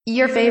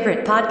Your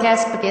favorite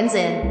podcast begins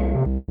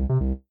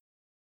in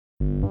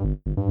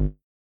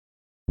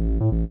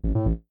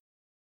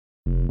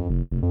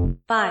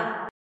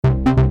 5,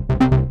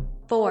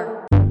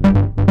 4,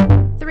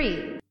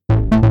 3,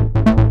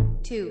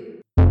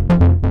 2,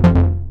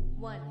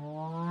 1.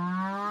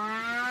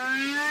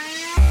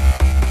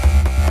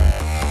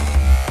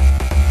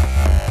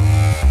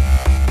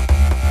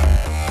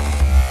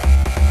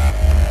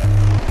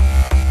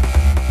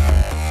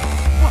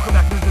 Welcome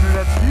back to the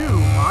Internet's You,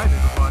 my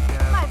favorite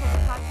podcast. My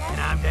favorite podcast.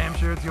 And I'm damn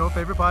sure it's your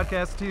favorite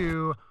podcast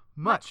too.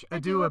 Much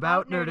Ado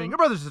About Nerding. Your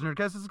Brothers and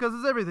Nerdcast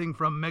discusses everything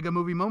from mega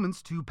movie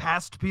moments to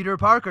past Peter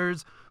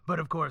Parkers. But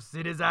of course,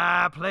 it is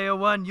I, Player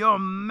One, your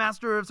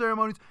master of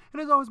ceremonies.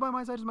 And as always, by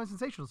my side is my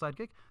sensational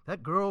sidekick,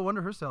 that girl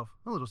wonder herself,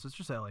 my little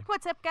sister Sally.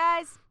 What's up,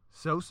 guys?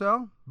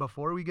 So,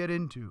 before we get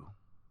into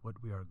what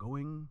we are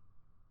going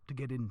to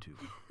get into,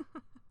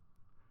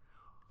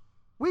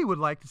 we would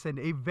like to send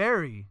a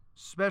very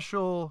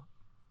special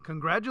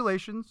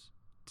congratulations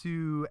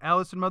to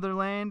Alice in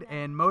Motherland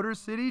and Motor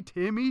City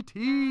Timmy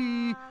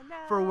T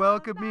for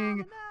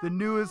welcoming the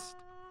newest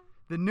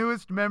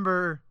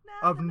member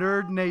of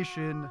Nerd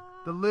Nation,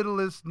 the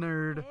littlest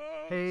nerd.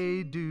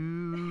 Hey,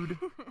 dude.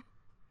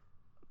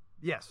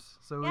 Yes.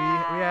 So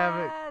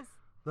Yes.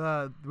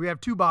 we have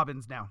two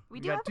bobbins now. We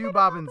do got have two baby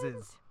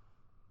bobbinses.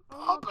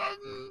 bobbins.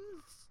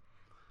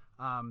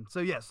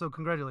 So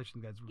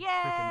congratulations, guys. Yay.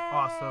 Freaking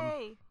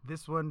awesome.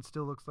 This one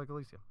still looks like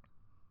Alicia.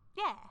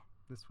 Yeah.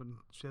 This one,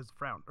 she has a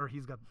frown, or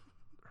he's got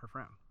her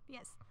frown.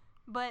 Yes.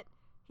 But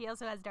he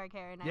also has dark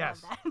hair, and I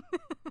Yes. love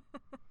that.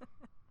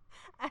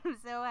 I'm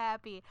so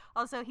happy.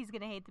 Also, he's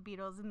going to hate the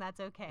Beatles, and that's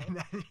okay.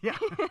 Yeah.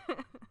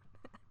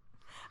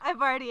 I've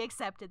already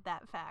accepted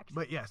that fact.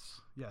 But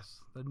yes,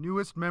 the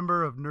newest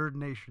member of Nerd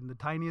Nation, the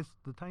tiniest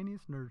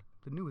nerd,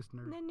 the newest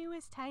nerd. The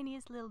newest,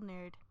 tiniest little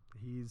nerd.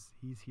 He's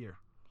here.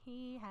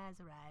 He has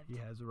arrived. He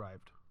has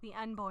arrived. The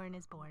unborn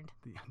is born.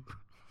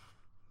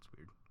 It's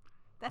weird.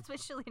 That's what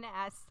Shalina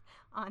asked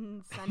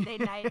on Sunday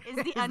night. Is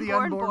the Is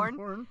unborn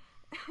born?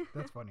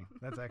 That's funny.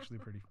 That's actually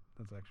pretty.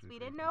 We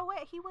didn't know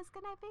what he was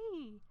going to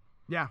be.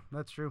 Yeah,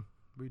 that's true.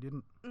 We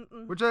didn't.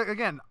 Mm-mm. Which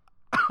again,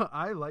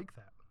 I like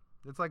that.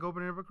 It's like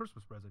opening up a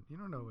Christmas present. You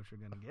don't know what you're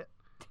gonna get.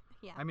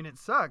 Yeah. I mean, it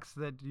sucks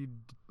that you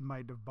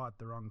might have bought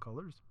the wrong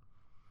colors.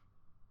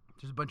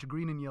 Just a bunch of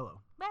green and yellow.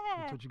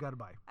 That's what you got to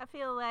buy. I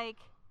feel like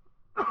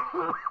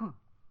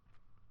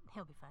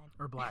he'll be fine.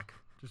 Or black.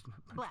 Just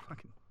Black.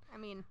 fucking- I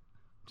mean,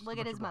 just look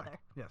a at bunch his of black. mother.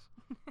 Yes.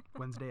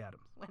 Wednesday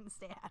Adams.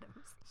 Wednesday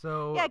Adams.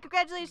 So Yeah,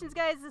 congratulations,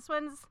 guys. This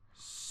one's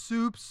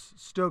Soups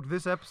stoked.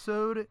 This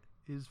episode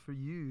is for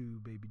you,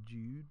 baby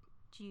Jude.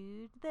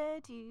 Jude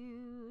the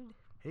Dude.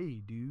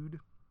 Hey, dude.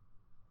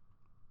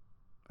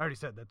 I already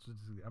said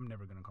I'm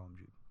never gonna call him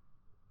Jude.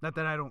 Not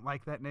that I don't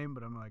like that name,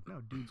 but I'm like, no,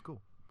 dude's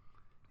cool.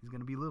 He's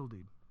gonna be little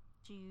dude.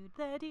 Jude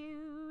the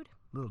Dude.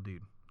 Little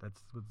dude.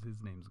 That's what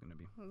his name's gonna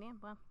be. Yeah,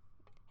 well,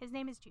 his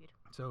name is Jude.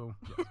 So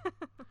yes.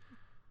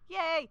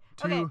 Yay!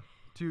 Okay.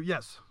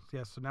 Yes.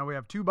 So now we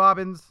have two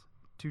bobbins,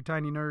 two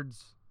tiny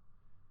nerds.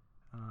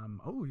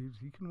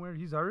 He can wear.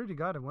 He's already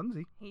got a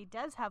onesie. He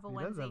does have a He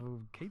onesie. does have a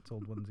Kate's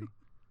old onesie.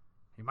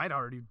 He might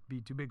already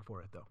be too big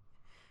for it though,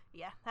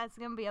 Yeah, that's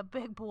gonna be a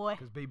big boy.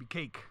 because baby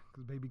Cake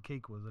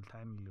was a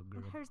tiny little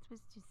girl. Hers was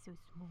just so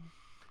small.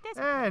 That's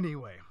okay.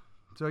 Anyway,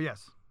 so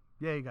yes,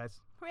 yay guys,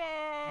 Hooray!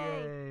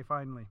 yay!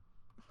 Finally,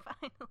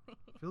 Finally.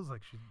 feels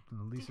like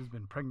Lisa's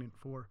been pregnant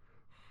for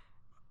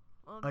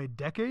Well, a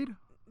decade.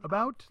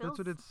 About feels- that's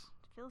what it's.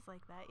 feels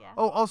like that, yeah.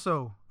 Oh,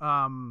 also,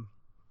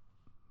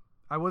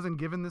 I wasn't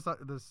given this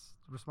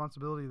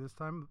responsibility this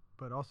time,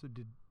 but also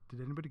did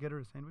anybody get her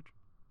a sandwich?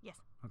 Yes.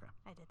 Okay.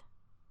 I did.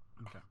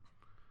 Okay.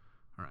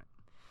 All right.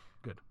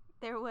 Good.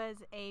 There was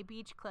a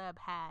beach club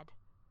had.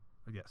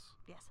 Yes.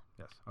 Yes.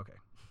 Yes. Okay.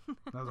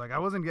 I was like, I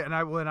wasn't getting.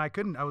 I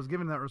couldn't. I was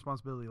given that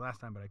responsibility last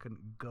time, but I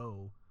couldn't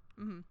go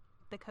Mm-hmm.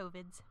 The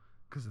COVIDs.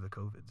 because of the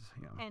COVIDs.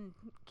 Yeah. And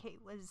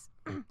Kate was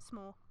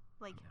small.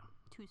 Like, Yeah.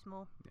 too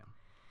small.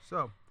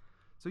 So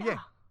yeah.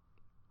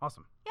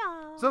 Awesome.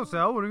 Yeah. So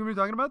Sal, what are we going to be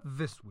talking about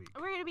this week?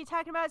 We're going to be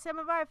talking about some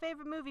of our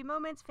favorite movie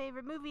moments,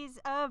 favorite movies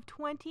of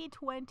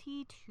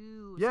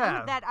 2022. Yeah.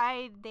 Some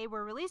that they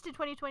were released in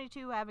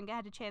 2022. I haven't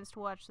had a chance to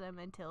watch them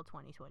until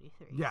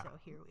 2023. Yeah. So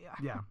here we are.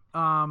 Yeah.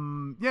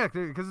 Yeah,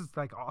 because it's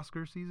like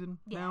Oscar season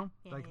Yeah, now.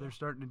 yeah, Like yeah. they're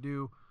starting to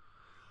do.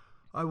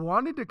 I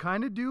wanted to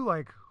kind of do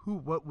like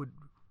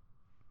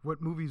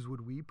what movies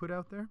would we put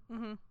out there?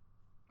 Mm-hmm.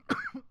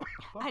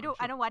 I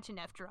don't watch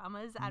enough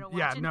dramas. I don't watch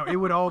Yeah, no, enough, it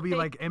would all be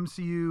like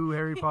MCU,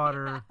 Harry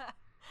Potter.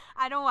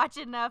 I don't watch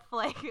enough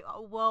like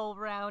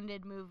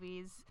well-rounded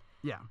movies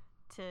Yeah.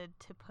 to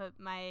put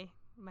my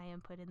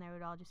input in there. It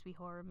would all just be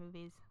horror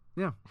movies.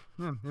 Yeah,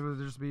 it would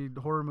just be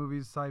horror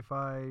movies,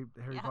 sci-fi,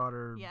 Harry Yeah,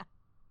 Potter, Yeah.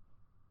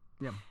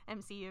 Yeah.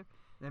 MCU.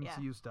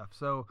 MCU stuff.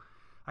 So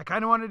I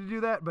kind of wanted to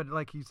do that, but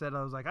like you said,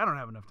 I was like, I don't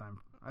have enough time.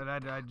 I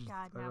just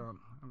God, I no. don't.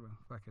 I'm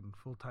a fucking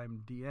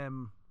full-time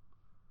DM.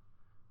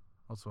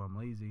 Also, I'm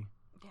lazy.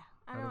 Yeah.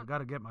 I've got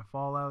to get my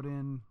Fallout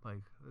in.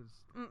 Like,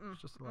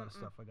 it's just a lot of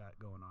stuff I got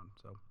going on.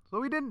 So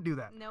we didn't do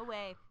that. No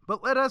way.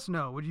 But let us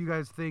know what you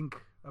guys think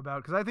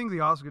about, because I think the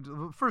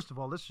Oscars. First of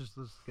all, let's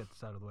get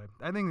this out of the way.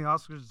 I think the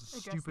Oscars is the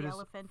Address stupidest the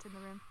elephant in the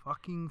room.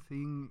 fucking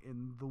thing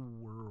in the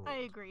world. I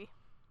agree.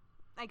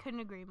 I couldn't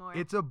agree more.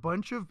 It's a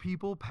bunch of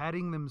people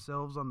patting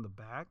themselves on the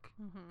back,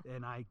 Mm-hmm.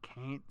 and I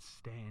can't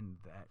stand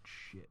that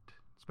shit.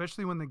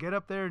 Especially when they get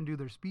up there and do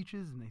their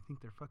speeches, and they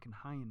think they're fucking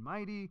high and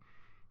mighty,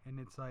 and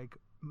it's like,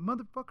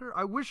 motherfucker,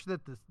 I wish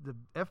that the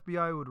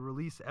FBI would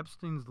release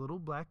Epstein's little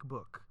black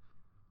book.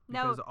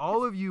 Because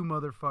all of you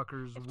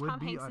motherfuckers if would Tom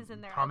be. Hanks is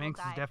in there, Tom I will Hanks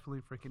is die.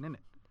 definitely freaking in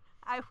it.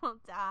 I will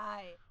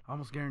die.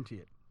 Almost guarantee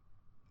it.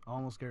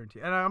 Almost guarantee.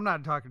 And I'm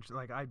not talking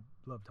like I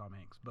love Tom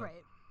Hanks, but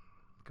Right.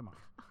 come on.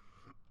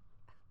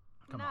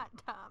 Come Not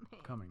Tom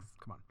Hanks.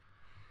 Come on.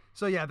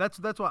 So yeah, that's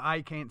why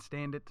I can't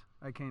stand it.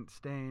 I can't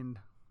stand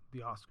the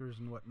Oscars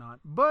and whatnot.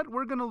 But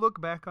we're gonna look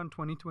back on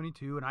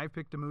 2022, and I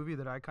picked a movie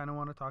that I kind of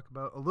want to talk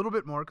about a little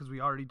bit more because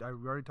we already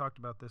talked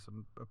about this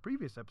in a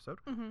previous episode.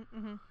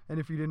 Mm-hmm. And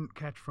if you didn't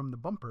catch from the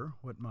bumper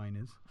what mine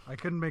is, I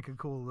couldn't make a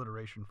cool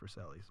alliteration for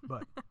Sally's,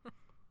 but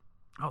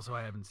also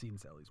I haven't seen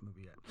Sally's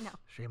movie yet. No.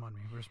 Shame on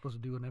me. We were supposed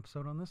to do an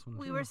episode on this one.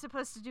 We too. were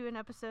supposed to do an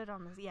episode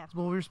on this. Yeah.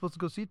 Well, we were supposed to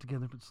go see it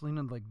together, but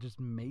Selena like just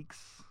makes.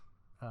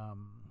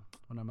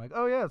 When I'm like,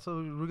 oh yeah, so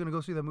we're gonna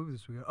go see that movie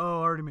this weekend. Oh,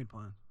 I already made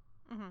plans.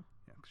 Mm-hmm.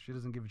 Yeah, 'cause she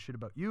doesn't give a shit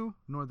about you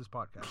nor this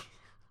podcast.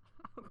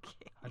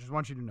 Okay. I just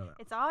want you to know that.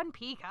 It's on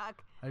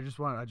Peacock. I just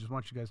want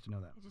you guys to know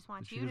that. I just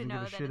want That she you to doesn't give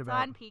know a that shit it's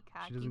about- on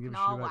Peacock. She doesn't you give a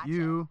can shit all about watch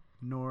you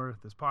nor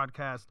this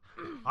podcast.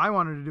 I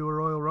wanted to do a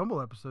Royal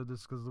Rumble episode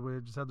this because the way I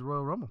just had the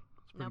Royal Rumble.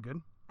 It's pretty Nope. good.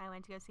 it. I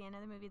went to go see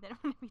another movie that I'm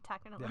going to be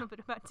talking a little bit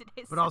about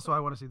today. But also, I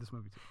want to see this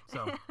movie too.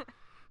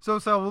 So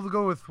we'll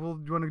go with.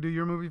 Do you want to do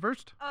your movie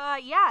first?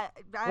 yeah.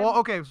 Well,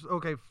 okay.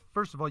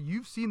 First of all,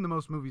 you've seen the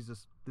most movies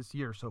this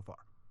year so far.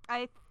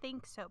 I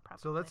think so,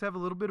 probably. So let's have a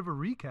little bit of a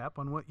recap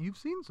on what you've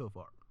seen so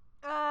far.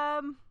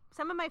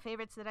 Some of my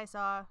favorites that I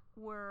saw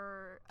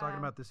were Talking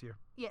about this year.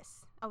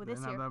 Yes. Oh, this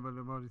And year.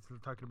 I'm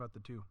talking about the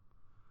two.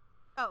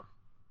 Oh,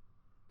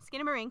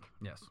 Skinamarink.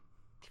 Yes.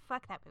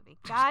 Fuck that movie.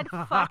 God,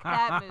 fuck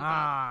that movie.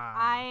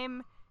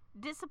 I'm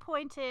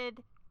disappointed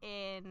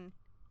in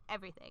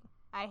everything.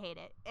 I hate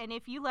it. And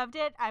if you loved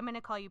it, I'm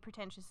gonna call you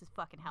pretentious as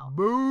fucking hell.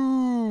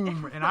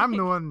 Boom! And I'm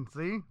the one.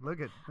 See,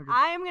 look at.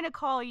 I'm gonna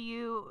call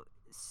you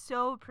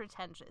so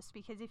pretentious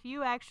because if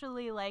you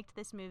actually liked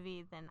this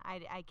movie, then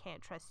I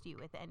can't trust you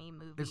with any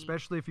movie.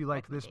 Especially if you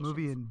liked this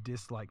movie recommendations. and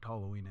disliked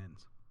Halloween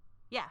Ends.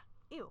 Yeah.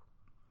 Ew.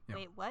 Yeah.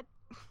 Wait, what?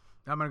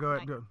 I'm gonna go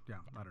ahead. Like- Yeah,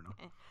 I don't know.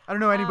 Eh. I don't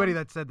know anybody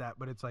that said that,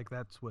 but it's like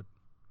that's what.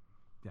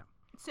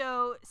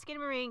 So,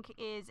 Skinamarink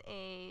is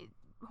a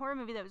horror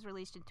movie that was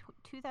released in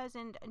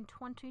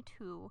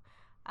 2022.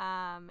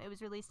 It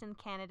was released in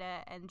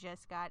Canada and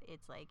just got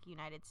its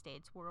United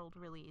States world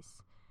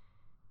release.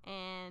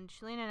 And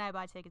Shalina and I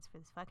bought tickets for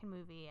this fucking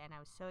movie, and I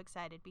was so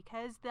excited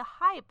because the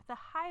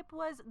hype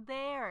was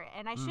there,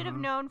 and I should have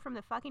known from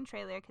the fucking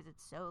trailer because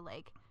it's so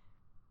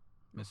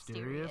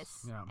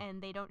mysterious, Yeah.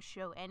 and they don't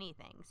show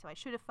anything, so I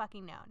should have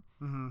fucking known.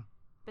 Mm-hmm.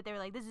 But they were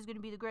like, this is going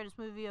to be the greatest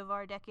movie of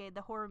our decade,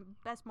 the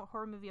best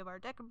horror movie of our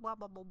decade, blah,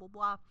 blah, blah, blah,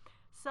 blah.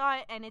 Saw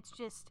it, and it's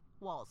just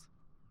walls.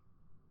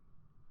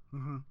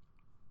 Mm-hmm.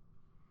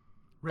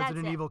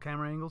 Resident it. Evil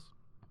camera angles?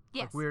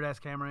 Yes. Like weird-ass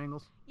camera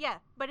angles? Yeah,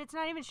 but it's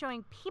not even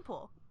showing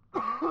people.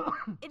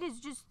 It is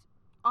just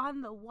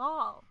on the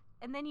wall.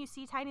 And then you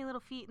see tiny little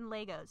feet and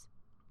Legos.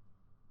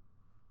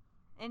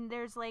 And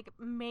there's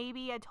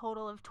maybe a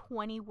total of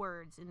 20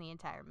 words in the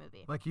entire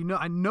movie.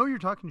 I know you're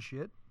talking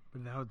shit,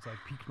 but now it's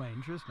piqued my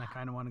interest, and I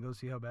kind of want to go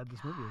see how bad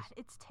this movie is.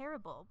 It's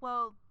terrible.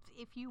 Well,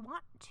 if you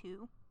want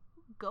to,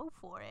 go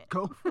for it.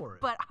 Go for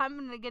it. But I'm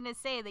going to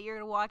say that you're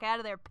going to walk out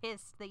of there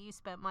pissed that you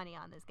spent money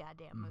on this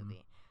goddamn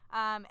movie.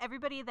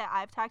 Everybody that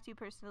I've talked to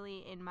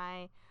personally in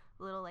my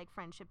little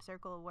friendship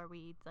circle where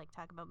we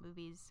talk about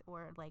movies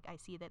or I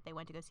see that they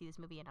went to go see this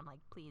movie and I'm like,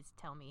 please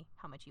tell me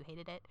how much you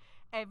hated it.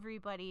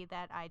 Everybody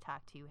that I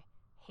talked to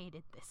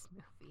hated this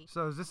movie.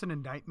 So is this an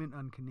indictment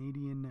on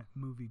Canadian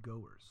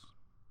moviegoers?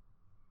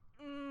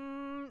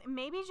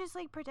 Maybe just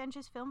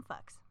pretentious film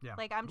fucks. Yeah.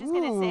 I'm just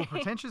gonna say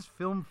pretentious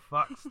film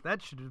fucks.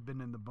 That should have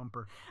been in the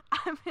bumper.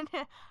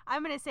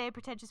 I'm gonna say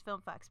pretentious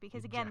film fucks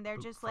because again they're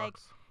jackboot just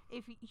fucks.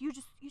 if you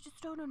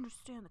just don't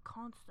understand the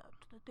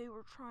concept that they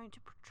were trying to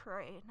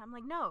portray, and I'm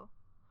like, no,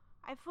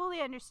 I fully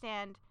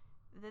understand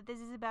that this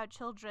is about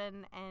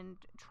children and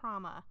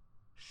trauma.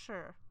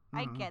 Sure,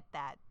 I get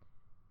that,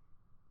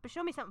 but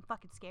show me something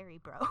fucking scary,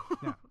 bro.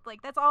 Yeah.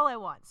 That's all I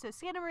want. So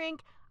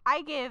Skinamarink,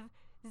 I give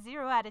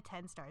 0 out of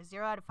 10 stars,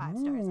 0 out of 5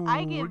 stars. Ooh,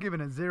 I give we're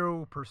giving it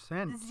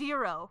 0%.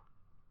 0.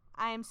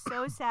 I am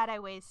so sad I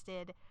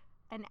wasted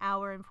an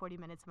hour and 40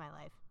 minutes of my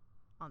life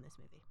on this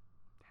movie.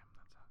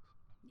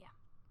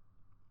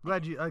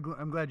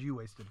 I'm glad you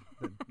wasted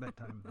that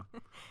time. Though.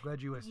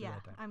 Glad you wasted Yeah,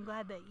 that time. I'm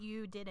glad that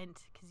you didn't,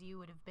 because you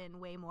would have been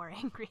way more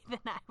angry than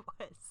I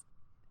was.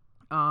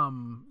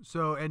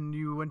 So, and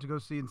you went to go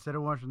see, instead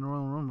of watching the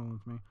Royal Rumble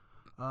with me,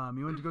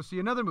 you went to go see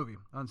another movie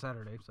on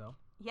Saturday, so.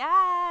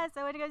 Yes! Yes,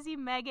 I want to go see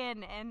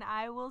Megan, and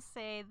I will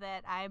say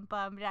that I'm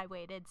bummed I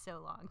waited so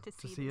long to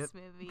see this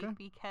movie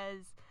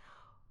because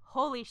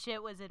holy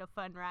shit, was it a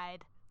fun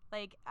ride.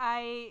 Like,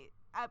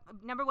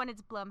 number one,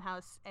 it's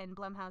Blumhouse, and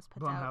Blumhouse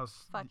puts out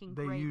fucking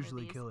great movies. They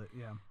usually kill it,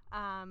 yeah.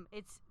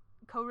 It's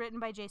co-written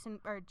by James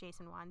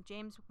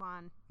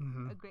Wan.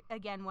 Mm-hmm.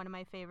 Again, one of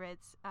my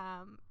favorites.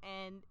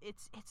 And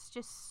it's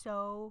just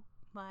so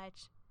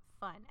much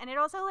fun, and it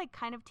also like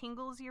kind of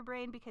tingles your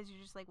brain because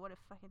you're just like, what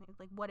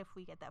if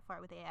we get that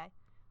far with AI?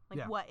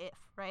 Like, what if,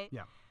 right?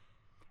 Yeah.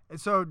 And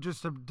so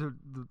just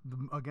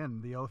again,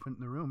 the elephant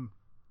in the room,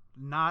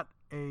 not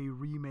a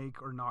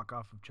remake or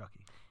knockoff of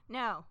Chucky.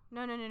 No.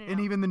 And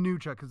even the new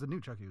Chucky, because the new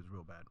Chucky was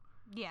real bad.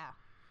 Yeah.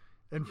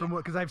 And from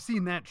because I've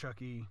seen that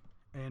Chucky,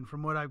 and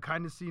from what I've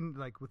kind of seen,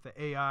 like with the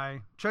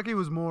AI, Chucky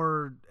was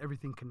more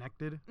everything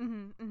connected.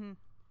 Mm-hmm.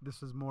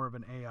 This is more of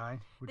an AI.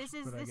 This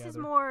is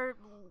more.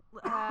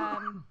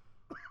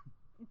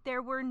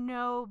 There were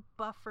no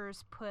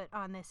buffers put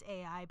on this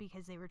AI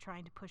because they were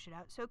trying to push it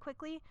out so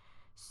quickly.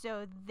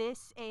 So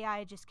this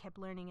AI just kept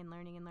learning and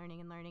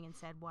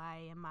said,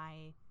 "Why am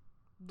I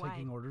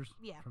taking orders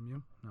from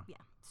you?" No. Yeah.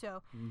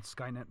 So and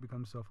Skynet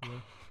becomes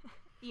self-aware.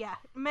 Yeah,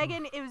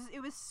 Megan.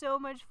 It was so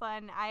much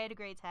fun. I had a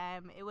great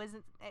time. It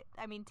wasn't.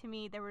 I mean, to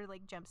me, there were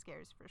like jump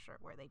scares for sure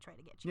where they try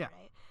to get you,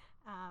 right?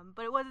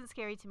 But it wasn't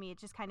scary to me. It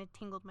just kind of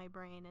tingled my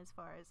brain as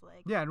far as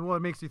like. Yeah, and well,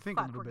 it makes you think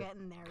a little we're bit.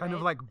 getting there, kind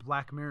of like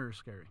Black Mirror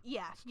scary.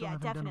 Yeah, still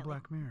haven't definitely. Done a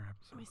Black Mirror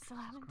episode. We still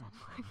haven't done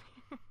Black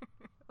Mirror.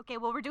 Okay,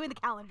 well, we're doing the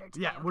calendar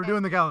today. Yeah, we're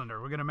doing the calendar.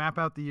 We're gonna map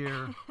out the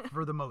year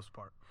for the most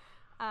part.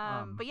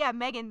 But yeah,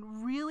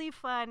 Megan, really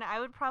fun. I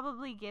would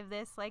probably give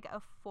this like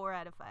a 4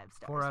 out of 5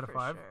 stars. 4 out of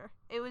 5. Sure.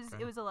 It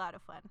was a lot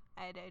of fun.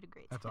 I had a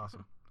great time.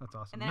 That's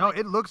awesome. No,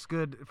 it looks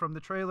good from the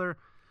trailer.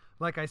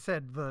 Like I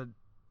said, the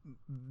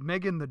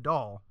Megan the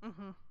doll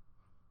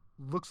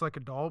looks like a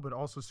doll, but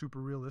also super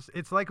realistic.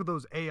 It's like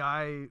those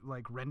AI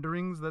like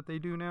renderings that they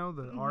do now,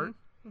 the art,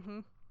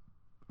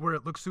 where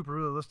it looks super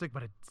realistic,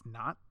 but it's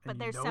not. But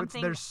and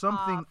there's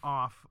something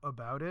off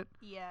about it.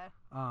 Yeah.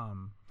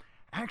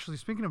 Actually,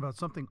 speaking about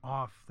something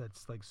off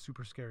that's like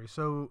super scary.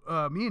 So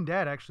me and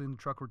Dad actually in the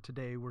truck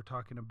today we're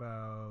talking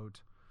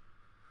about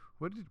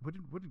how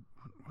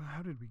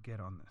did we get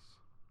on this?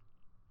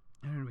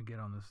 How did we get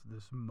on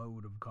this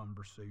mode of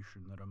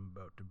conversation that I'm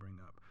about to bring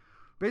up?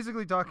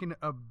 Basically talking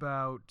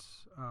about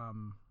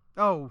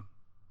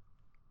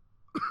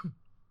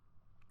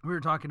we were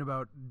talking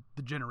about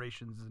the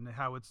generations and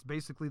how it's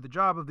basically the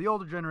job of the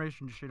older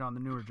generation to shit on the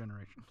newer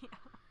generation. Yeah.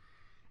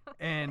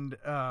 And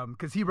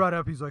because he brought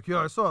up, he's like,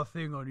 I saw a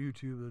thing on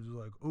YouTube that was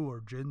like, are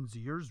Gen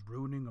Zers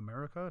ruining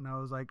America? And I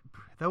was like,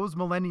 that was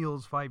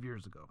millennials 5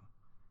 years ago.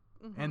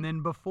 And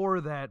then before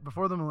the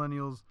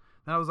millennials,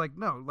 then I was like,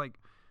 no, like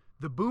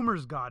the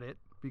boomers got it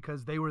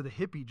because they were the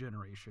hippie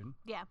generation.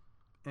 Yeah.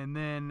 And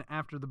then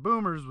after the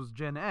boomers was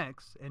Gen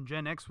X, and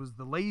Gen X was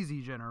the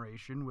lazy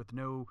generation with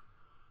no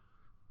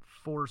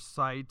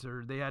foresight,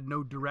 or they had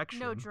no direction.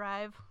 No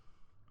drive.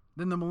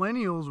 Then the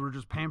millennials were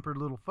just pampered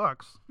little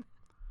fucks.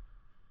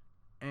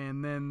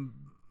 And then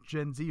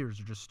Gen Zers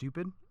are just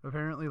stupid,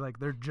 apparently. Like,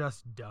 they're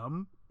just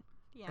dumb.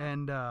 Yeah.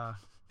 And I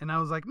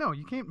was like, no,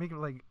 you can't make it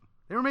like...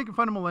 They were making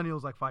fun of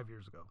millennials like 5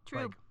 years ago.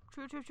 True.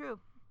 Like, True.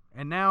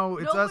 And now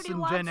it's us and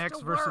Nobody Gen wants X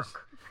to versus...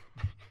 work.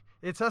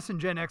 It's us and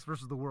Gen X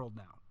versus the world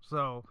now.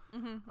 So,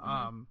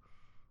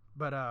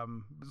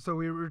 so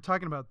we were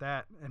talking about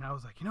that, and I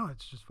was like,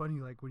 it's just funny,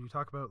 like, when you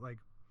talk about, like,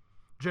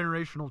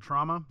 generational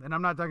trauma, and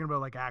I'm not talking about,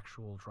 like,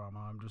 actual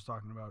trauma. I'm just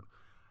talking about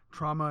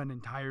trauma an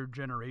entire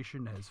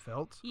generation has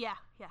felt. Yeah.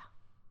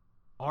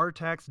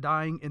 Artax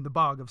dying in the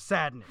bog of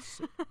sadness.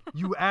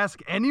 You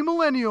ask any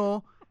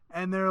millennial,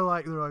 and they're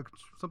like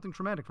something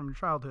traumatic from your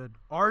childhood.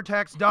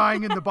 Artax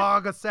dying in the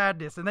bog of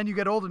sadness, and then you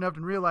get old enough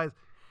and realize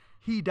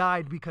he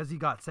died because he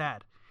got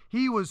sad.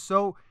 He was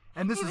so,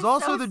 and this is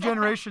also the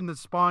generation that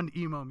spawned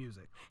emo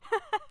music.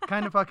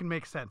 Kind of fucking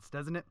makes sense,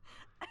 doesn't it?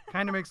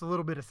 Kind of makes a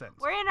little bit of sense.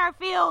 We're in our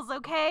feels,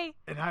 okay?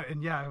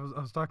 I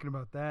was talking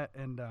about that,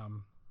 and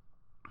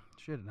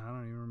shit, and I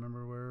don't even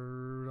remember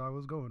where I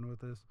was going with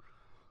this.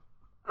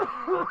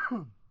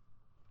 Oh,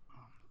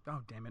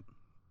 damn it.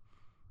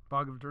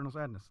 Bog of eternal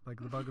sadness. Like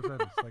the bog of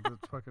sadness. Like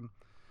it's fucking...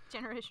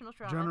 Generational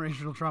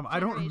trauma. I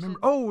don't remember.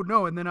 Oh,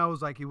 no, and then I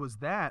was like, it was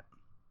that.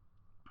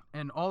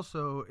 And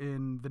also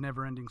in the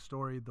Neverending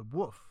Story, the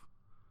wolf.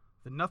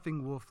 The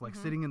nothing wolf, like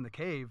sitting in the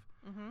cave.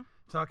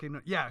 Talking,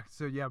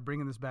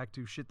 bringing this back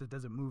to shit that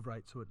doesn't move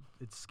right, so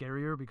it's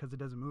scarier because it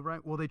doesn't move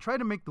right. Well, they try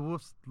to make the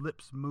wolf's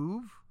lips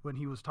move when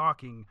he was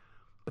talking,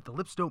 but the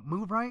lips don't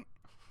move right,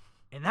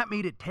 and that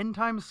made it 10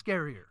 times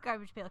scarier.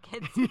 Garbage Pail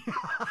Kids.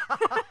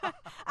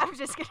 I'm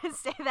just gonna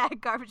say that,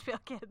 Garbage Pail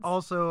Kids.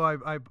 Also,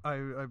 I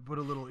put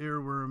a little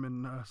earworm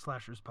in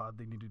Slasher's Pod.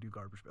 They need to do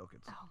Garbage Pail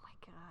Kids. Oh my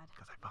god.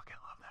 Because I fucking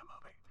love that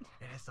movie.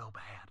 It is so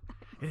bad.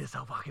 It is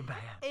so fucking bad.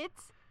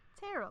 It's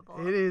terrible.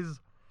 It is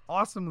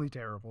awesomely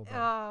terrible,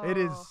 though. It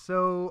is Oh,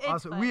 so it's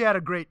awesome. fun. We had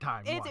a great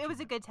time. It watching was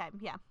a good time.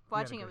 Yeah,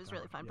 watching it great was time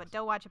really fun. watching it, But yes.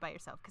 don't watch it by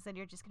yourself because then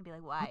you're just gonna be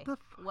like, why? What the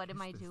fuck What am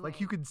is I this? doing?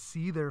 Like you could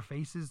see their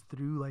faces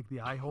through like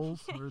the eye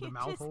holes or the You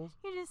mouth just- holes.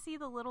 You just see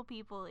the little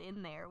people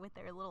in there with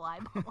their little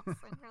eyeballs,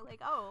 and you're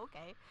like, oh,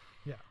 okay.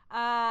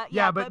 Yeah.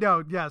 Yeah, but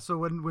no, yeah. So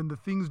when the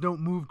things don't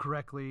move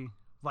correctly,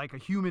 like a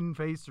human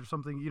face or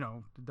something,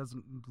 it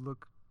doesn't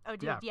look. Oh,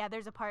 dude, Yeah. yeah.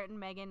 There's a part in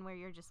Megan where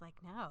you're just like,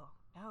 no,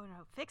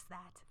 fix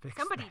that. Fix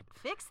Somebody that.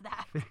 fix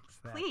that, Fix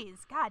that.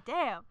 please. God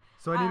damn.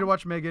 So I need to Um,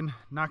 watch Megan.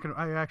 Not gonna.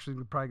 I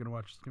actually probably gonna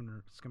watch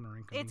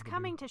Skimmerink. It's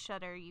coming to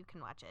Shudder. You can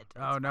watch it.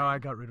 Oh It's no, I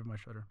fine. got rid of my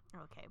Shutter.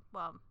 Okay,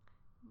 well,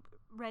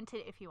 rent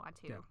it if you want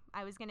to. Yeah.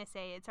 I was gonna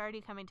say it's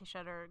already coming to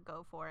Shudder.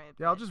 Go for it.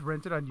 Yeah, I'll but just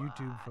rent it on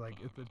YouTube for like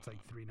fucking it's like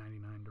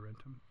 $3.99 to rent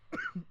them.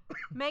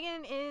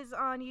 Megan is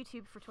on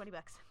YouTube for $20.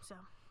 So.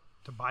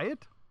 To buy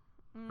it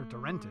or to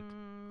rent it?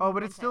 Mm, Oh, but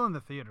rent it's still it. in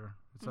the theater,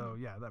 so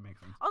yeah, that makes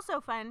sense. Also,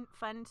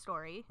 fun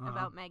story Uh-huh.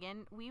 about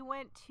Megan. We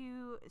went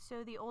to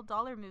the Old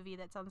Dollar movie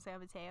that's on San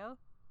Mateo.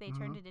 They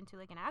turned it into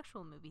like an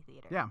actual movie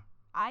theater. Yeah.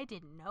 I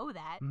didn't know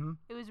that. Mhm.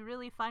 It was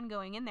really fun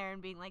going in there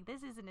and being like,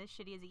 this isn't as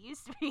shitty as it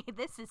used to be.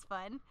 This is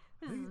fun.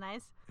 This is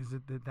nice. Is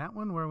it that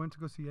one where I went to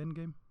go see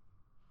Endgame?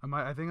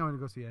 I think I went to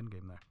go see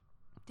Endgame there.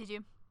 Did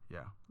you?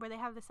 Yeah. Where they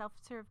have the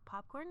self-serve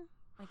popcorn?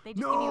 Like they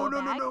just give you No, a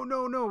no, bag? no,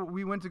 no, no, no.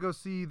 We went to go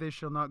see They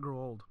Shall Not Grow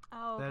Old.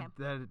 Oh, okay.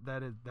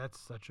 That's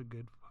such a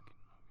good fucking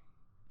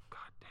movie.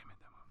 God damn it,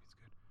 that movie's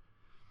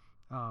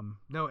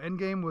good. No,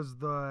 Endgame was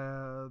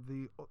the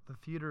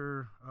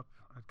theater up.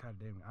 God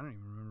damn it, I don't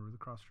even remember the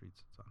cross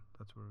streets it's on.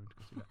 That's where we went to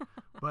go see that.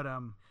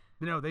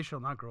 But They Shall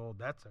Not Grow Old.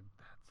 That's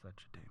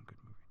such a damn good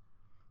movie.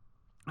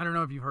 I don't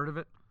know if you've heard of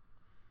it.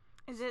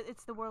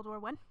 It's the World War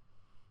One?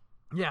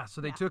 Yeah,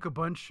 so they took a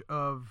bunch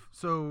of.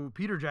 So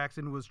Peter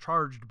Jackson was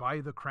charged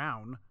by the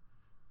Crown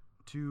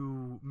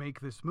to make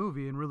this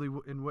movie, and really,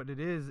 and what it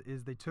is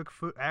they took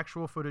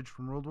actual footage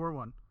from World War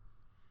One.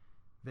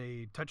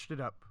 They touched it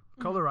up,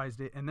 colorized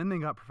it, and then they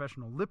got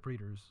professional lip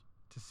readers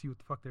to see what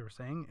the fuck they were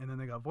saying, and then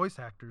they got voice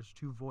actors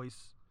to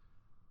voice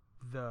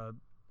the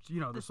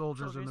soldiers and the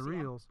soldiers, yeah.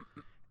 reels,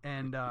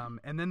 and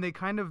then they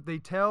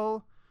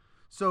tell.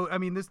 So I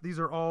mean, these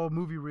are all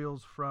movie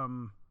reels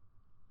from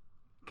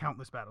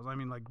countless battles. I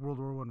mean, like World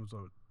War One was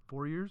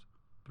 4 years,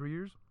 3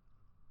 years,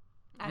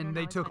 I don't and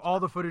know they as took much all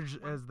the about footage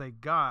World War as they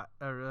got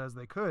or as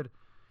they could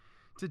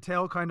to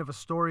tell kind of a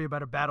story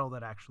about a battle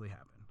that actually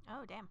happened.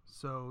 Oh, damn.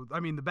 So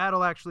I mean, the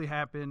battle actually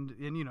happened,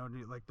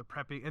 and like the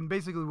prepping, and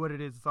basically what it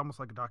is, it's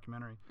almost like a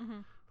documentary.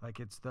 Mhm. Like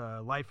it's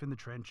the life in the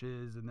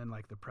trenches, and then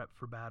like the prep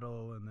for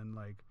battle, and then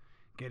like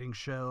getting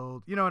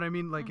shelled. You know what I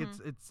mean? Like it's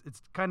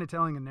kind of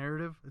telling a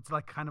narrative. It's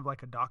like kind of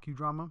like a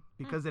docudrama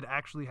because it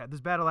actually had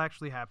this battle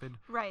actually happened,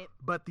 Right.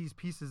 but these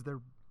pieces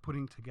they're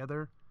putting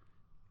together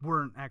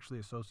weren't actually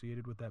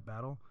associated with that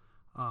battle.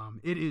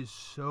 It is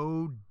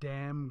so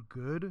damn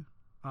good.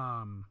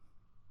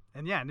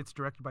 And it's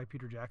directed by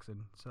Peter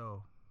Jackson.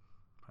 So,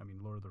 I mean,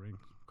 Lord of the Rings,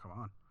 come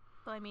on.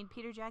 Well, I mean,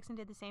 Peter Jackson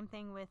did the same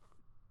thing with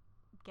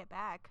Get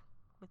Back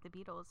with the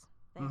Beatles.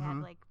 They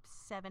had like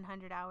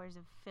 700 hours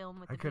of film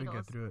with the I couldn't Beatles.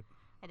 get through it.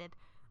 I did.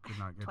 Could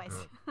not get Twice.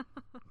 through it.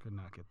 Could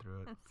not get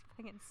through it. That's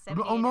fucking But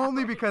 78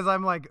 only hours. because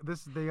I'm like,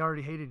 they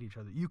already hated each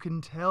other. You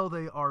can tell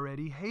they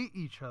already hate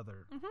each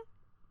other.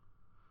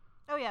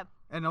 Oh, yeah.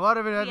 And a lot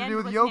of it had The to do end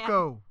with was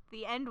Yoko.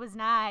 The end was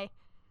nigh.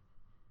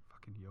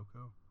 Fucking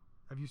Yoko.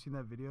 Have you seen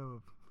that video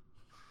of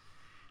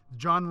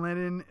John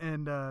Lennon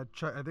and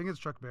Chuck, I think it's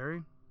Chuck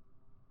Berry?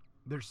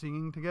 They're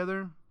singing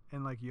together,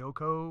 and like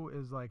Yoko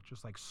is like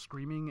just like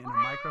screaming in a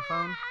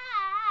microphone,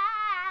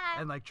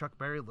 and like Chuck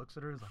Berry looks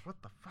at her and is like, "What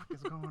the fuck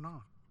is going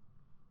on?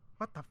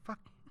 What the fuck?"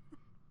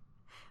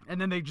 And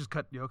then they just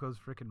cut Yoko's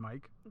freaking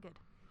mic. Good.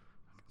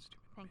 Fucking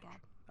stupid. Thank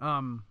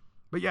God.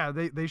 But yeah,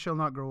 they Shall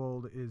Not Grow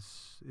Old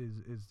is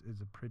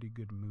a pretty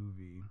good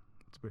movie.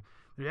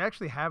 They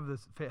actually have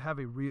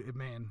a real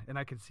man, and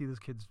I can see this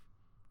kid's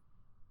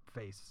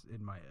face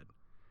in my head.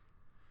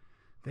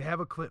 They have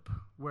a clip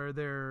where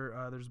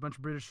there's a bunch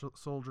of British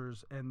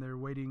soldiers, and they're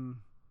waiting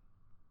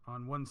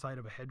on one side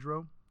of a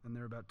hedgerow, and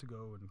they're about to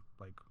go and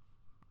like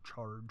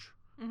charge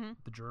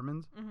the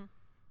Germans.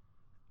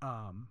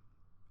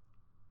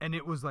 And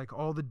it was like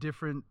all the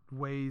different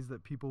ways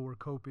that people were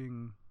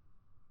coping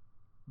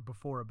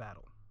before a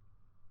battle.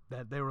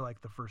 That they were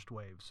like the first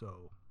wave,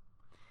 so.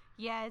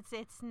 Yeah,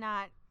 it's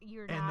not.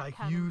 You're And not like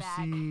coming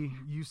back.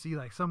 you see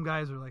like some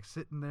guys are like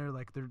sitting there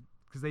like they're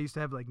because they used to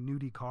have like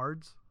nudie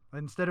cards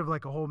instead of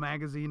like a whole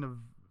magazine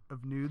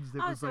of nudes.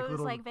 It Oh, was so like it was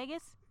little. like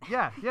Vegas.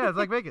 Yeah, it's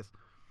like Vegas.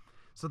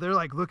 So they're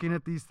like looking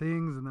at these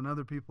things, and then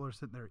other people are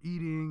sitting there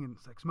eating and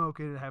it's like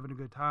smoking and having a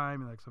good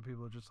time, and like some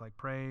people are just like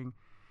praying,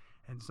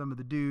 and some of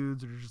the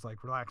dudes are just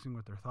like relaxing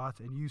with their thoughts.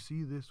 And you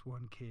see this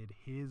one kid,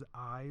 his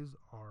eyes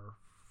are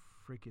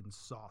freaking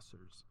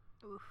saucers,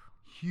 Oof.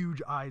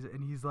 huge eyes,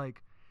 and he's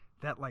like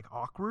that like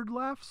awkward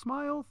laugh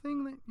smile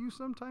thing that you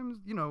sometimes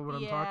what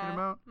I'm talking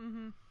about.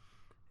 Mm-hmm.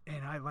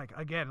 And I like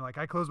again like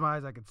I close my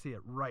eyes, I can see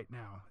it right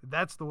now.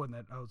 That's the one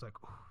that I was like,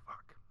 oh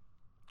fuck.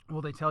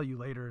 Well, they tell you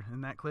later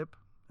in that clip,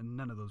 and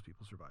none of those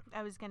people survived.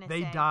 I was gonna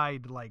They say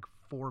died like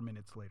 4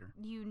 minutes later.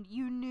 you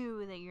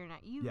knew that you're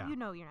not Yeah. you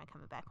know you're not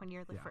coming back when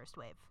you're the Yeah. first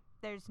wave.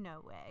 There's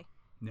no way.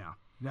 No.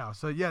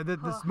 So yeah,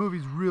 this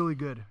movie's really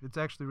good. It's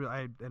actually really,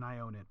 I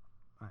own it.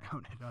 I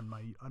own it on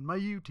my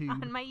YouTube.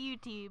 On my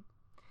YouTube.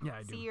 Yeah,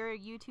 I do. See, you're a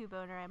YouTube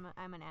owner.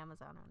 I'm an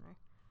Amazon owner.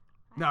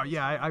 No, always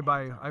yeah, own I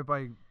buy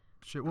Amazon.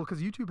 shit. Well,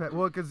 because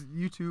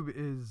YouTube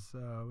is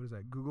what is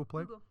that? Google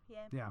Play. Google,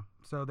 yeah. Yeah,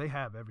 so they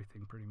have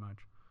everything pretty much.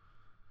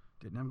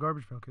 Didn't have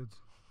Garbage Pail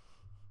Kids.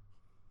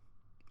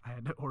 I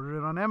had to order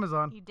it on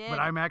Amazon. You did. But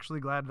I'm actually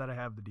glad that I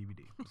have the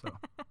DVD. So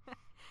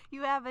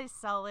You have a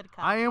solid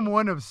copy. I am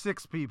one of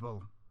 6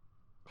 people.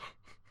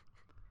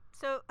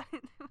 So,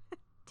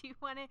 do you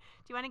want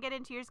to get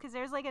into yours? Because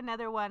there's like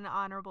another one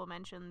honorable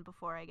mention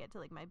before I get to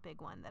like my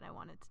big one that I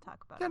wanted to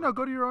talk about. Yeah, no,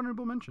 go to your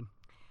honorable mention.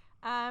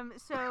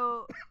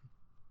 So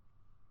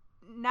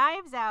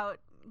Knives Out,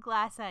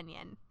 Glass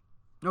Onion.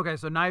 Okay,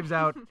 so Knives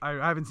Out. I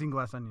haven't seen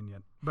Glass Onion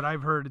yet, but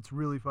I've heard it's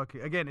really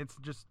fucking. Again, it's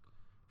just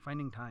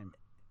finding time.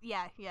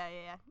 Yeah.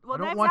 Well, I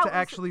don't Knives want Out to was-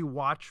 actually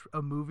watch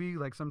a movie.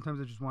 Like sometimes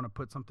I just want to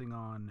put something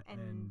on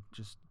and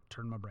just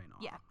turn my brain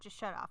off. Yeah, just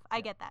shut off.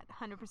 I get that,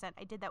 100%.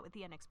 I did that with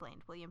The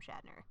Unexplained, William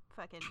Shatner.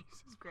 Fucking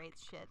great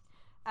shit.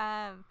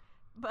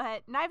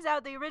 But Knives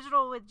Out, the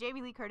original with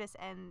Jamie Lee Curtis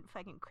and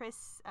fucking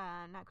Chris,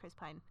 not Chris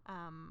Pine,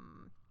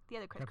 the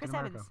other Chris, Captain Chris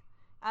America.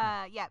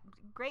 Evans. Yeah,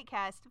 great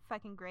cast,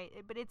 fucking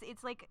great. But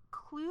it's like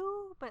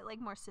Clue, but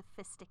like more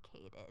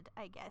sophisticated,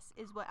 I guess,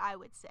 is what I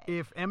would say.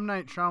 If M.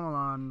 Night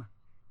Shyamalan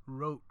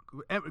wrote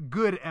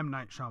good M.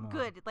 Night Shyamalan,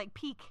 Good, like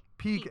peak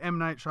M.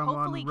 Night Shyamalan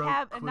Hopefully, wrote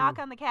a Clue. Knock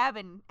on the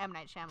Cabin, M.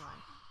 Night Shyamalan.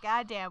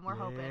 Goddamn, we're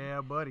hoping.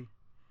 Yeah, buddy.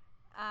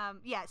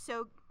 Yeah,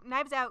 so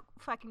Knives Out,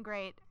 fucking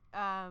great.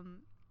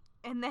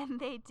 And then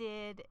they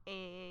did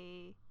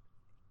a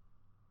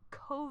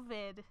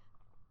COVID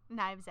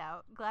Knives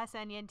Out. Glass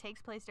Onion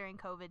takes place during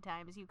COVID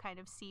times. You kind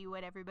of see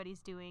what everybody's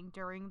doing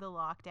during the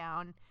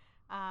lockdown.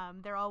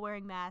 They're all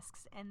wearing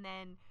masks, and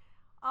then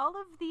all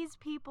of these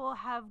people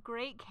have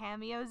great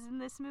cameos in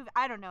this movie.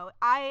 I don't know.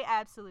 I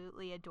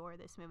absolutely adore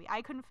this movie.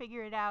 I couldn't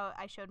figure it out.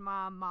 I showed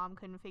Mom. Mom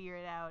couldn't figure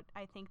it out.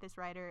 I think this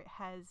writer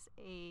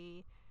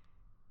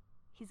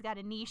he's got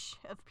a niche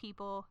of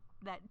people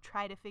that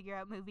try to figure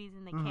out movies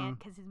and they can't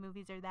because his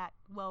movies are that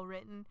well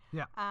written.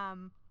 Yeah.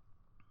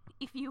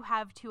 If you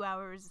have 2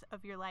 hours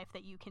of your life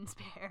that you can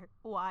spare,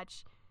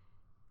 watch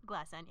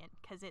Glass Onion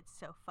because it's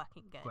so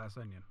fucking good. Glass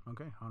Onion.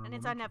 Okay. And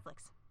it's on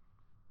Netflix.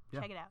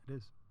 Yeah, Check it out. It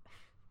is.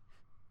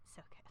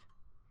 So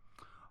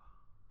good.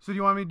 So do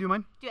you want me to do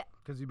mine? Do it.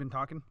 Because you've been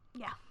talking?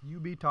 Yeah. You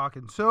be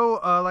talking. So,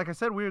 like I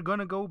said, we're going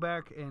to go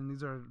back, and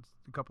these are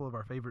a couple of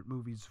our favorite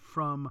movies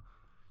from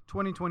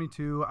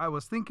 2022. I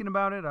was thinking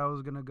about it. I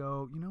was going to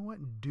go, you know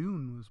what?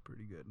 Dune was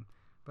pretty good.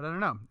 But I don't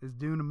know. Is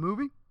Dune a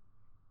movie?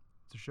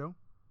 It's a show?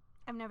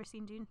 I've never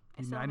seen Dune.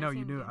 I know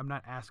you do. I'm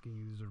not asking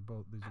you. These are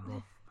both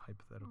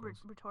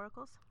hypotheticals.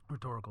 Rhetoricals?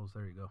 Rhetoricals.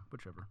 There you go.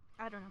 Whichever.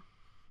 I don't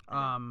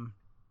know.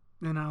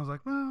 And I was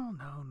like, well,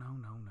 no.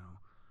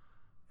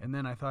 And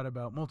then I thought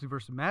about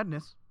Multiverse of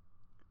Madness.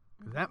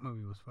 Because that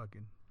movie was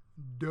fucking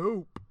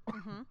dope.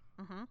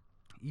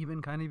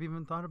 Even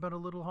thought about a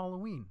little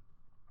Halloween.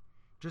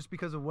 Just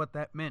because of what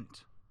that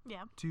meant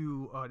Yeah.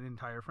 to an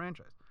entire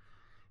franchise.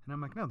 And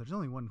I'm like, no, there's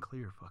only one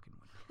clear fucking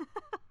winner.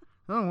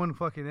 There's only one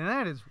fucking, and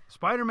that is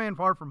Spider-Man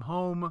Far From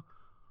Home.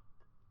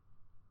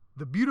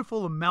 The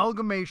beautiful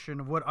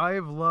amalgamation of what I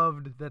have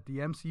loved that the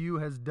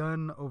MCU has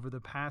done over the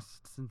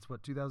past, since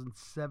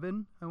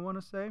 2007, I want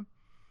to say.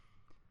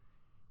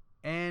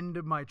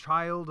 And my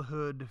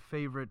childhood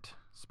favorite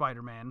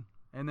Spider-Man.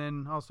 And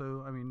then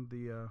also, I mean,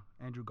 the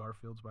Andrew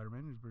Garfield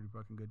Spider-Man is pretty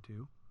fucking good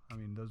too. I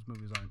mean, those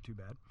movies aren't too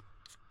bad.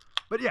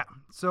 But yeah,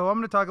 so I'm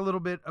going to talk a little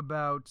bit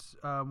about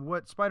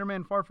what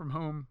Spider-Man Far From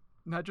Home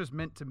not just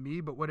meant to me,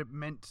 but what it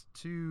meant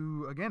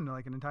to, again,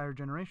 like an entire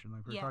generation.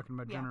 Like we're talking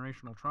about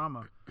generational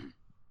trauma.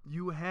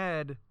 You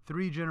had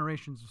 3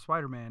 generations of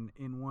Spider-Man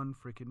in one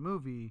freaking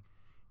movie,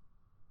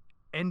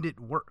 and it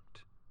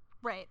worked.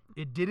 Right.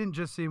 It didn't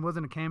just seem,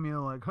 wasn't a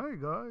cameo like, hey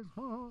guys,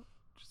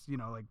 just,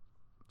 like.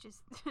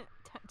 Just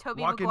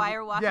Tobey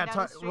Maguire walking down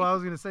the street. Well, I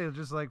was going to say,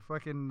 just like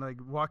fucking like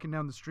walking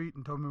down the street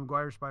and Tobey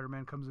Maguire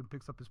Spider-Man comes and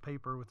picks up his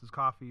paper with his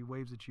coffee,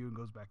 waves at you, and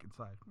goes back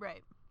inside.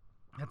 Right.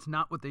 That's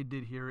not what they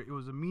did here. It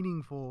was a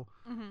meaningful,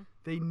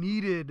 they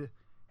needed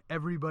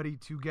everybody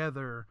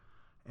together,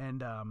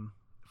 and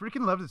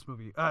freaking love this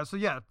movie.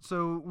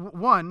 So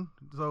one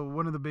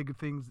of the big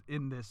things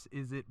in this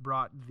is it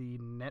brought the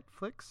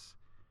Netflix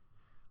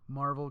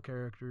Marvel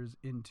characters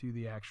into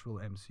the actual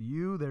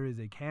MCU. There is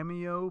a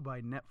cameo by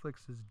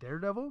Netflix's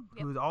Daredevil,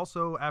 who is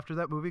also, after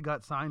that movie,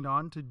 got signed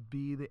on to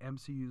be the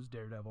MCU's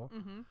Daredevil.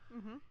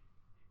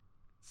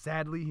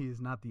 Sadly, he is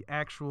not the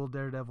actual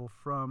Daredevil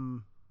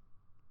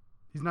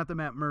he's not the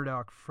Matt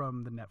Murdock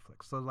from the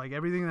Netflix. So, like,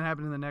 everything that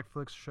happened in the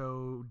Netflix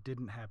show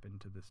didn't happen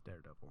to this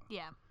Daredevil.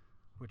 Yeah.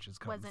 Which is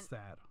kind of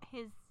sad.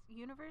 His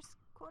universe,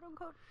 quote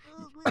unquote.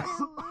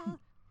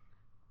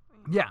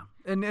 Yeah.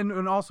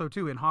 And also,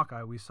 too, in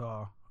Hawkeye, we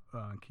saw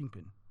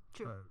Kingpin.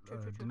 True.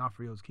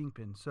 D'Onofrio's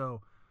Kingpin.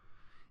 So,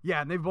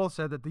 Yeah, and they've both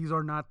said that these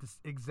are not the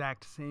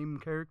exact same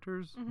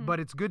characters, Mhm. but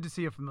it's good to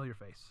see a familiar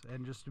face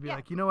and just to be Yeah.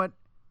 like, you know what?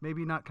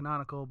 Maybe not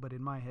canonical, but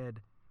in my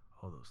head,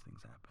 all those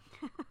things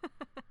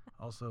happen.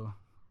 Also,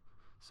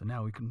 so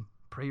now we can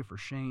pray for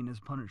Shane as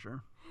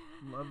Punisher.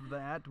 Love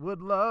that.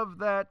 Would love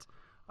that.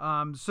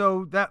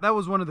 So that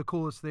was one of the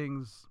coolest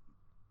things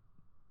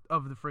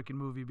of the freaking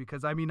movie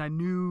because, I mean, I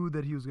knew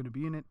that he was going to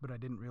be in it, but I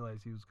didn't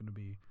realize he was going to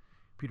be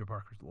Peter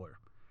Parker's lawyer.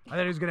 I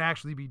thought he was going to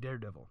actually be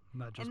Daredevil,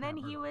 not just And then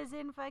Matt he Murdock. was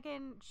in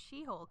fucking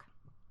She-Hulk.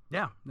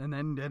 Yeah,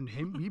 and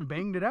he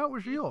banged it out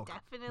with She-Hulk.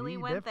 Definitely He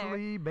went there.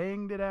 definitely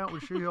banged it out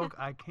with She-Hulk.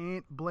 I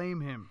can't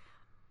blame him.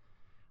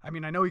 I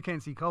mean, I know he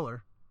can't see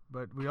color,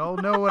 but we all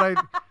know what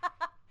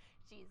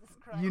Jesus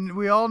Christ.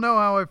 we all know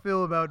how I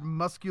feel about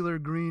muscular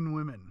green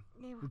women.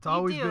 It's You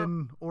always do.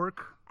 been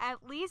orc.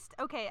 At least,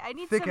 okay, I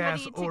need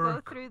Thick-ass somebody to go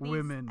orc through these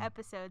women.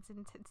 episodes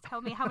and to tell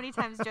me how many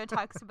times Joe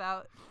talks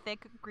about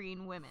thick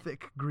green women.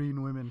 Thick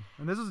green women.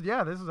 And this is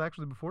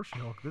actually before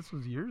She-Hulk. This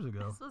was years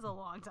ago. This was a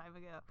long time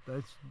ago.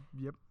 That's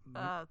yep.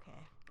 Okay.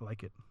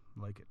 Like it.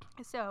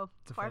 So,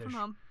 It's a Far fetish. From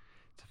Home.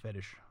 It's a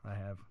fetish I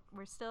have.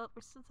 We're still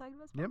talking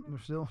about Yep, Spider-Man? we're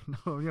still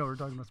we're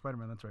talking about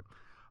Spider-Man. That's right.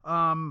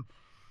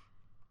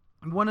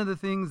 One of the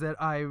things that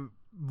I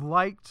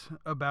liked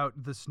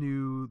about this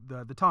new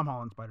the Tom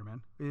Holland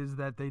Spider-Man is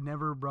that they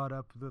never brought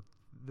up the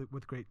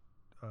with great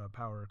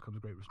power comes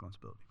great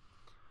responsibility.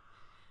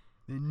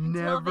 They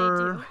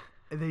never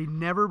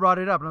brought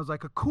it up, and I was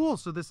like, cool.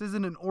 So this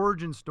isn't an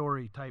origin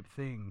story type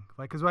thing,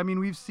 like because I mean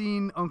we've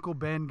seen Uncle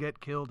Ben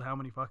get killed how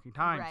many fucking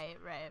times?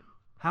 Right.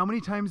 How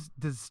many times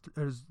is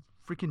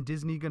freaking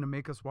Disney gonna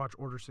make us watch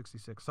Order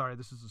 66? Sorry,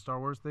 this is a Star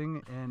Wars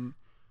thing, and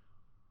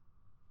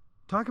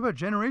talk about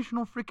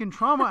generational freaking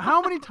trauma.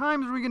 How many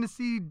times are we gonna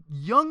see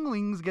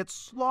younglings get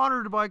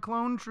slaughtered by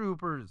clone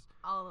troopers?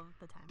 All of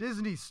the time.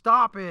 Disney,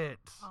 stop it.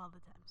 All the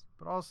times.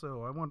 But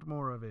also, I want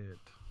more of it.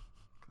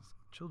 Because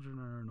children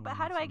are annoying. But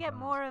how do I get sometimes.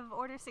 more of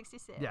Order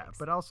 66? Yeah,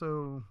 but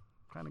also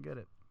kind of get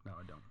it. No,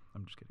 I don't.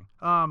 I'm just kidding.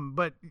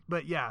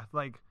 But yeah,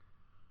 like,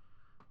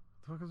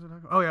 what the fuck is it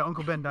talking? Oh yeah,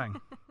 Uncle Ben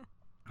dying.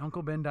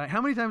 Uncle Ben dying.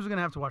 How many times are we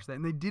gonna have to watch that?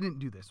 And they didn't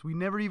do this. We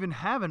never even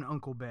have an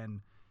Uncle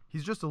Ben.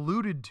 He's just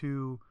alluded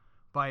to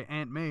by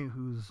Aunt May,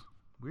 who's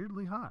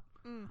weirdly hot.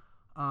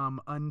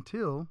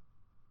 Until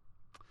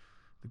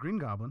the Green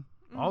Goblin,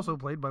 also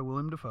played by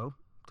Willem Dafoe,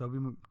 Tobey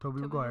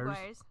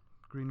Maguire's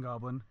Green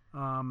Goblin.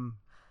 And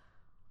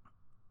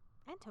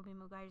Tobey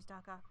Maguire's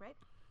Doc Ock, right?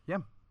 Yeah,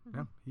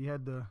 he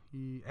had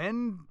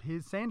and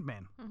his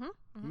Sandman.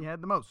 He had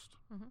the most.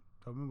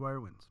 Tobey Maguire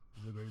wins.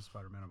 He's the greatest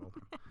Spider-Man of all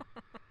time.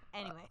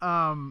 Anyway.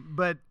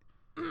 But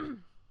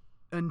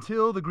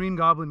until the Green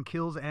Goblin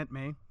kills Aunt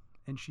May,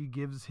 and she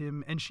gives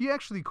him, and she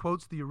actually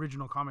quotes the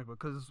original comic book,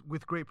 because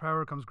with great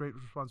power comes great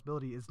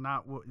responsibility is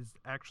not what is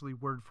actually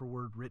word for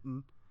word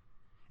written.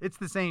 It's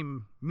the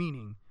same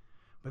meaning,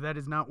 but that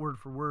is not word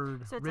for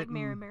word So it's written.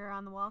 like mirror, mirror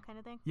on the wall kind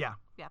of thing? Yeah.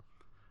 Yeah.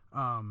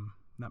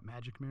 Not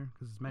magic mirror,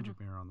 because it's magic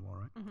mirror on the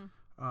wall,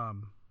 right?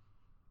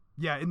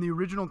 Yeah, in the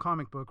original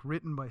comic book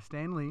written by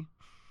Stan Lee,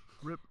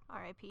 rip.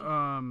 R.I.P.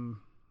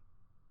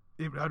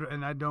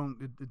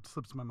 It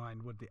slips my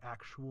mind what the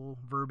actual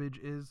verbiage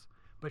is,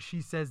 but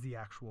she says the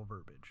actual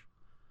verbiage.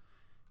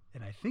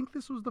 And I think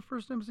this was the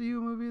first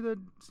MCU movie that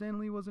Stan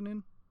Lee wasn't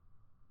in.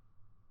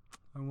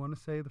 I want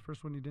to say the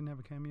first one he didn't have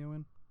a cameo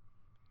in.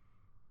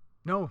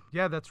 No,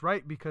 yeah, that's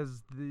right,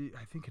 because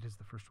I think it is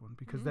the first one,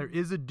 because there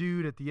is a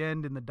dude at the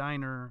end in the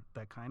diner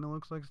that kind of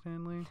looks like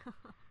Stan Lee.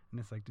 And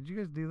it's like, did you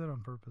guys do that on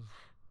purpose?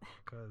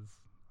 Because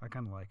I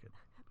kind of like it.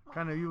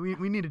 Kind of,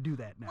 we need to do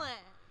that now.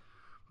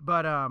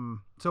 But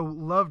so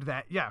loved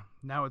that. Yeah,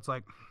 now it's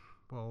like,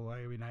 well,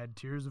 I mean, I had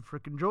tears of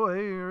freaking joy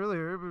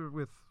earlier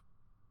with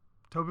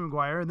Tobey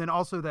Maguire, and then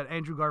also that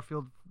Andrew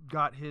Garfield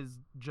got his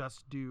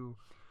just due,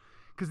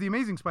 because the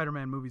Amazing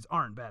Spider-Man movies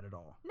aren't bad at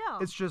all. No.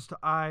 It's just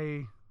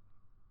I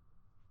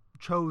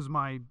chose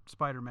my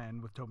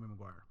Spider-Man with Tobey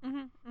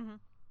Maguire.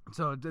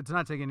 So it's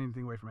not taking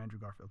anything away from Andrew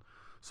Garfield.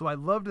 So I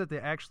loved that they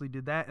actually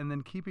did that, and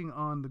then keeping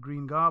on the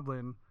Green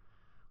Goblin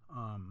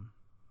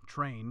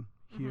train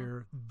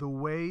here, the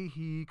way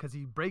because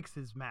he breaks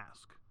his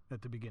mask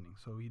at the beginning,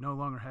 so he no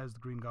longer has the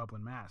Green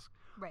Goblin mask.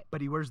 Right.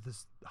 But he wears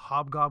this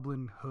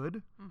Hobgoblin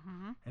hood.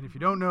 And if you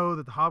don't know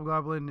that the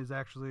Hobgoblin is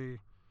actually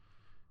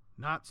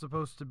not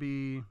supposed to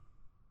be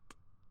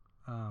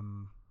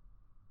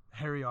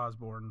Harry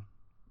Osborn,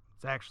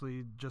 it's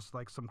actually just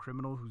like some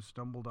criminal who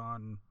stumbled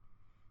on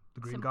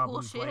the Green Some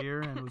Goblin's cool shit.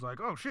 lair and was like,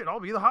 oh shit, I'll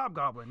be the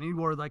Hobgoblin. And he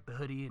wore like the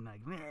hoodie and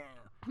like, meh.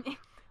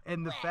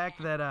 And the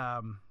fact that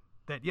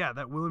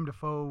that Willem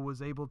Dafoe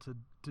was able to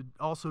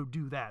also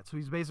do that. So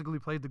he's basically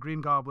played the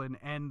Green Goblin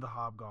and the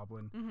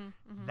Hobgoblin.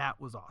 That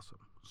was awesome.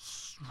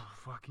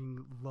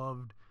 Fucking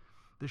loved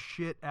the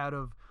shit out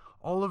of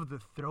all of the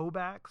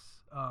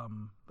throwbacks.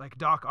 Like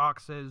Doc Ock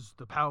says,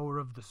 the power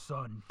of the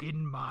sun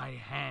in my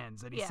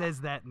hands. And he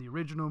says that in the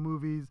original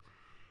movies.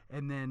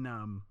 And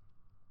then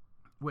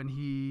when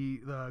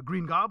the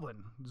Green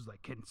Goblin is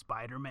like, can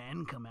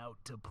Spider-Man come out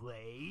to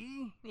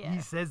play? Yeah. He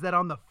says that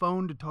on the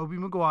phone to Tobey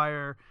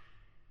Maguire.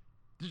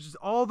 there's just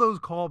all those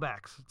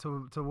callbacks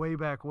to way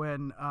back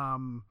when.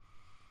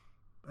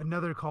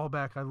 Another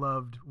callback I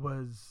loved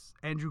was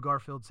Andrew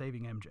Garfield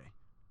saving MJ.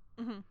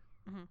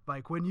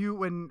 Like when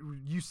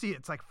you see it,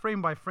 it's like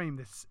frame by frame,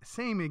 this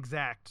same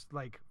exact,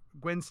 like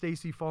Gwen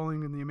Stacy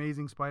falling in The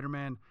Amazing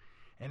Spider-Man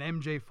and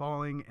MJ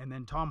falling, and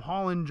then Tom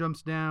Holland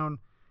jumps down,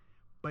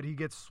 but he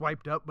gets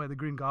swiped up by the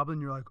Green Goblin.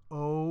 You're like,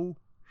 oh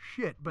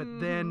shit. But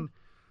then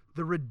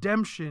the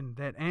redemption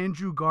that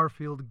Andrew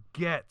Garfield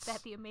gets.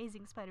 That The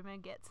Amazing Spider-Man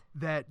gets.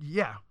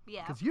 Yeah.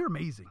 Because you're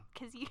amazing.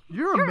 Because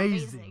you're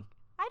amazing.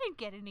 I didn't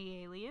get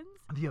any aliens.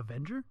 The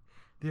Avengers?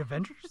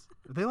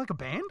 Are they like a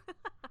band?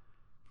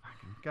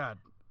 Fucking God.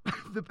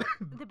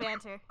 The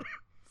banter.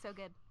 So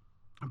good.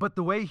 But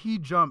the way he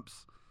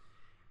jumps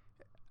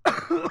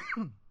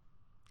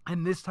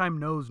and this time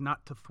knows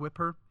not to thwip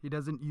her. He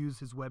doesn't use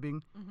his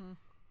webbing.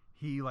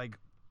 He like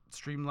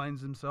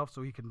streamlines himself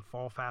so he can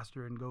fall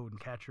faster and go and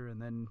catch her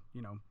and then,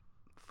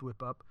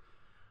 thwip up.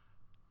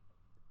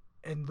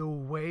 And the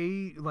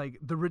way, like,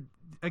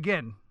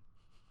 again,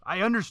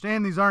 I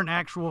understand these aren't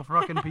actual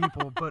fucking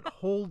people, but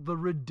hold the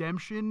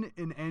redemption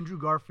in Andrew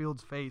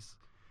Garfield's face.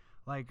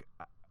 Like,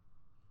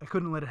 I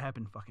couldn't let it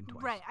happen fucking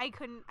twice. Right, I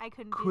couldn't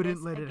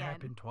Couldn't let it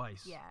happen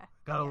twice. Yeah.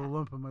 Got a little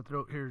lump in my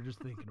throat here just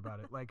thinking about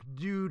it. Like,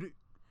 dude,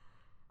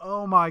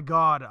 oh my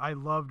God, I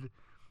loved it.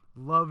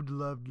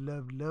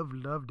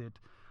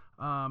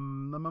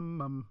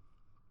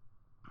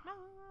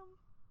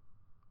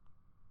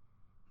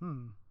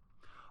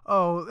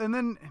 Oh, and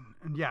then,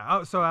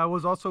 yeah, so I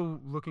was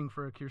also looking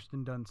for a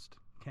Kirsten Dunst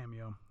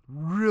cameo.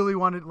 Really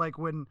wanted, like,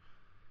 when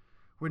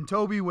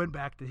Toby went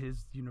back to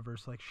his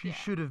universe, like, she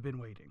should have been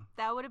waiting.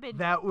 That would have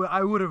been...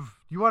 I would have...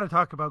 You want to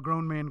talk about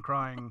grown man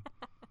crying,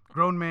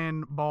 grown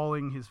man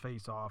bawling his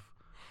face off.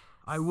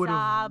 I would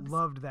have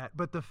loved that.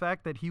 But the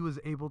fact that he was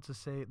able to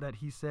say, that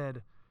he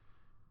said,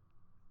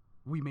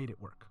 we made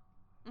it work.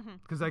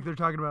 Because, like, they're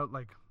talking about,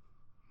 like,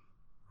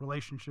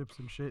 relationships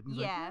and shit. And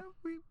like,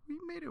 we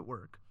made it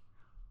work.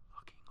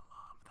 Fucking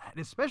love that.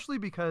 Especially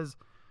because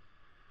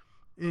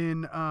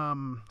in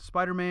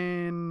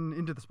Spider-Man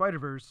Into the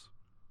Spider-Verse,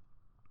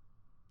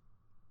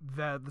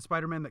 the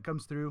Spider-Man that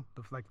comes through,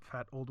 the like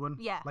fat old one,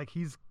 like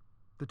he's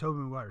the Tobey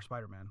Maguire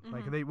Spider-Man.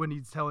 Like when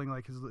he's telling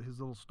like his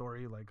little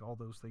story, like all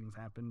those things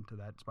happened to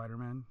that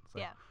Spider-Man.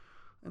 Like,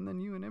 and then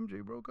you and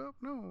MJ broke up.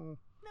 No,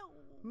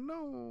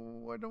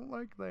 I don't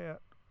like that.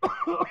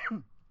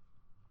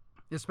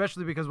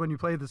 Especially because when you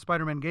play the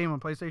Spider-Man game on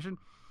PlayStation,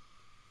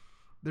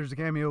 there's a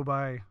cameo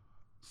by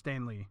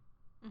Stan Lee,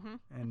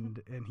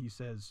 and he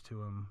says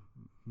to him,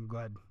 "I'm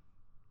glad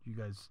you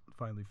guys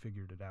finally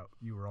figured it out.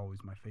 You were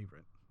always my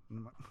favorite." And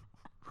I'm like,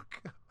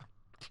 God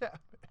damn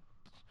it!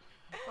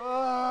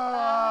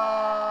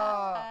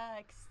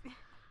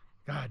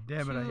 God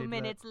damn it! I hate 2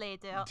 minutes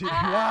later.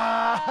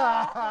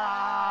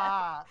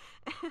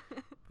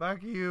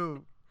 Fuck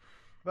you.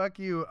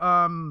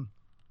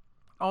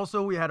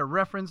 Also, we had a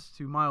reference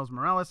to Miles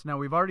Morales. Now,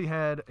 we've already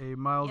had a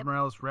Miles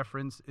Morales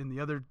reference in the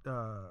other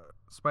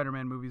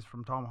Spider-Man movies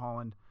from Tom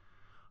Holland.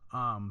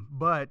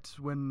 But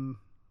when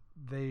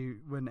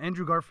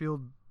Andrew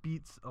Garfield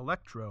beats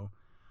Electro,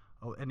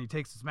 and he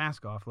takes his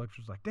mask off,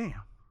 Electro's like,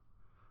 damn,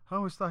 I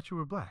always thought you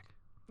were black.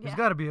 There's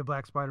got to be a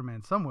black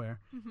Spider-Man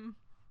somewhere.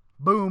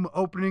 Boom,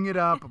 opening it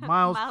up.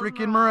 Miles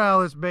freaking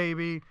Morales,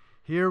 baby.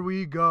 Here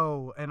we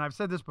go. And I've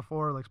said this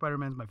before, like,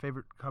 Spider-Man's my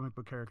favorite comic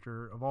book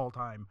character of all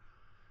time.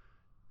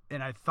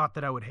 And I thought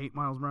that I would hate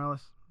Miles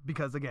Morales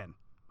because, again,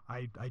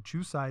 I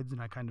choose sides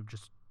and I kind of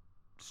just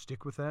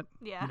stick with that.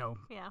 Yeah. You know,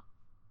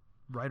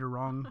 right or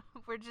wrong.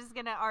 We're just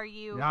going to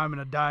argue. Yeah, I'm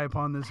going to die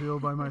upon this hill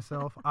by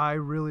myself. I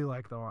really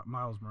like the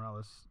Miles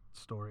Morales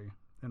story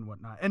and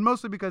whatnot. And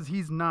mostly because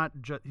he's not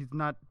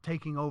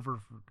taking over.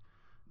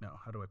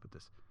 How do I put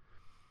this?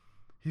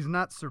 He's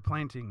not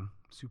supplanting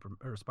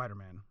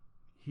Spider-Man.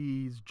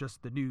 He's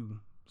just the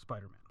new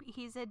Spider-Man.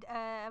 He's a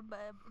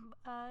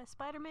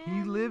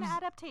Spider-Man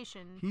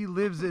adaptation. He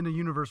lives in a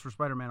universe where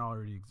Spider-Man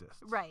already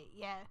exists. Right,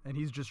 yeah. And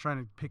he's just trying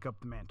to pick up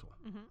the mantle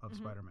of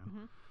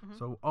Spider-Man.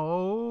 So, I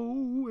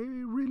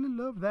really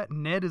love that.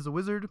 Ned is a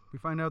wizard. We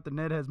find out that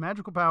Ned has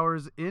magical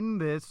powers in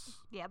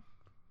this. Yep.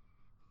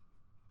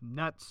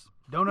 Nuts.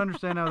 Don't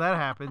understand how that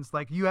happens.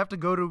 Like, you have to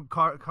go to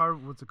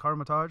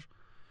Carmitage?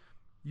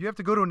 You have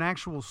to go to an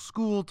actual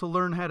school to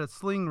learn how to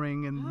sling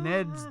ring, and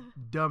Ned's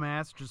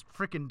dumbass just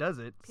freaking does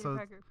it.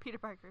 Peter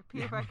Parker.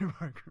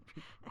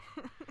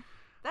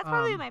 That's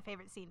probably my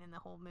favorite scene in the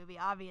whole movie,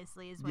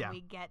 obviously, is when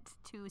we get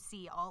to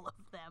see all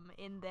of them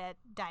in that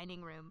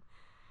dining room.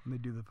 And they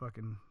do the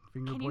fucking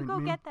finger point. Can you go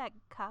get that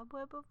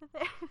cobweb over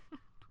there?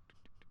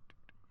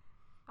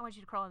 I want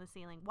you to crawl on the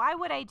ceiling. Why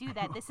would I do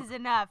that? This is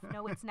enough.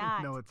 No, it's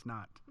not. No, it's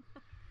not.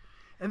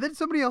 And then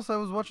somebody else, I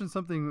was watching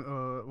something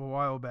a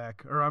while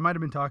back, or I might have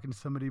been talking to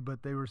somebody,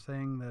 but they were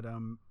saying that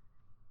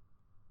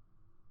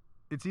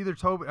it's either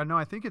Toby, no,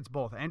 I think it's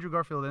both. Andrew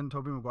Garfield and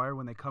Tobey Maguire,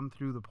 when they come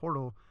through the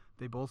portal,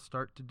 they both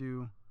start to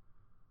do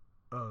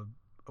a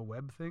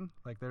web thing.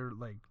 Like they're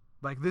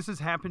like this has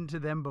happened to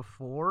them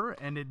before,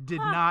 and it did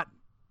not,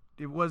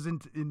 it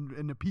wasn't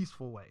in a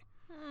peaceful way.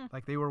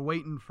 Like they were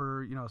waiting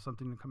for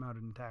something to come out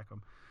and attack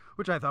them,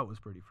 which I thought was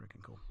pretty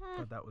freaking cool.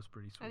 Thought that was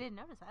pretty sweet. I didn't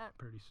notice that.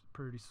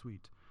 Pretty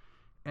sweet.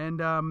 And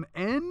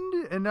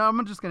now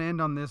I'm just gonna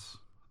end on this,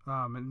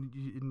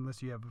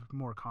 unless you have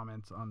more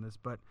comments on this,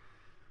 but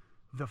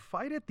the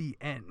fight at the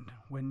end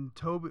when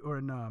Toby I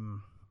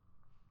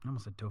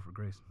almost said Topher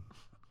Grace.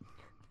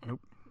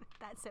 Nope.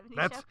 That 70s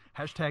That's show?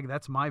 hashtag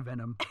that's my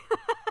Venom.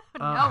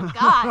 No,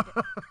 God.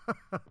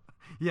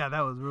 Yeah,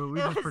 that was real. We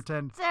It just was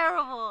pretend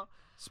terrible.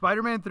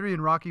 Spider-Man 3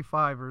 and Rocky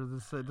 5 are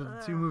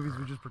the two movies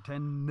we just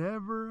pretend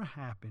never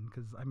happened.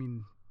 Because, I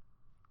mean,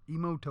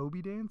 emo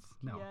Toby dance?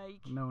 No.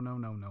 Yike. No.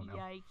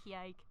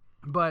 Yike.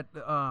 But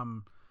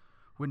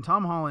when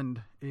Tom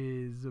Holland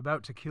is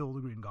about to kill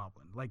the Green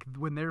Goblin, like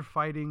when they're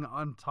fighting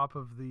on top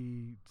of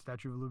the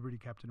Statue of Liberty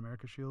Captain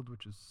America shield,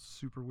 which is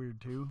super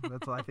weird too.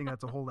 I think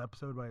that's a whole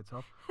episode by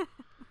itself.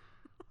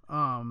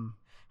 How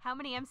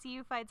many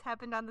MCU fights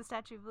happened on the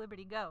Statue of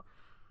Liberty? Go.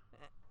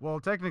 Well,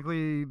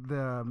 technically,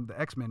 the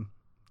X-Men,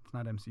 it's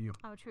not MCU.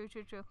 Oh, true.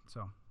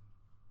 So,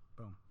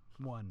 boom.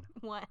 One.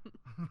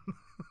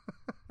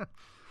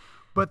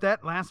 But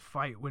that last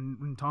fight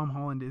when Tom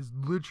Holland is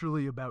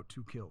literally about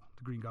to kill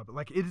the Green Goblin,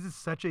 like it is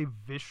such a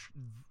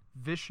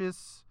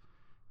vicious,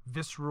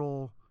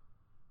 visceral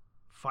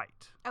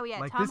fight. Oh yeah,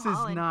 like Tom this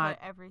Holland is not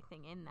put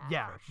everything in that.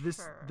 yeah. For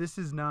sure. This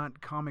is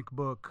not comic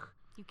book.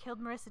 You killed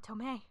Marissa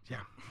Tomei.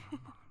 Yeah,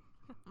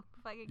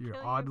 If I could your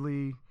kill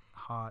oddly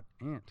hot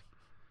aunt.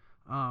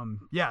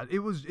 Yeah,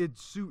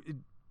 it's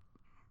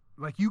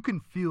like you can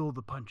feel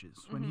the punches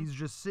when he's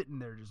just sitting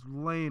there, just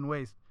laying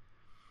waste.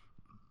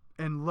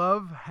 And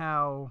love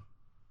how.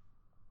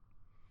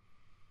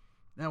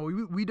 Now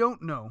we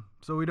don't know,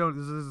 so we don't.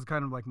 This is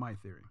kind of like my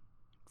theory.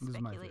 This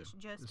is my theory.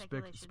 Just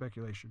speculation.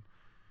 Speculation.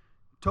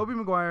 Tobey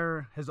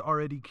Maguire has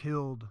already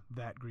killed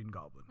that Green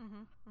Goblin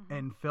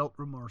and felt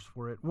remorse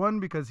for it.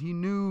 One, because he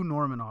knew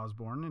Norman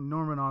Osborn, and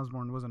Norman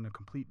Osborn wasn't a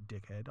complete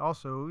dickhead.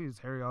 Also, he's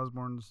Harry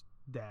Osborn's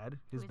dad,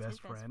 his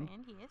best friend.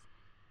 He is.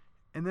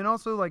 And then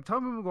also, like,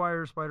 Tobey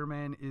Maguire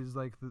Spider-Man is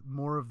like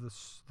more of the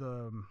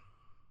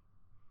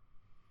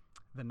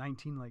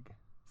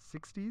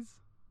 1960s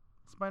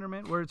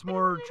Spider-Man, where it's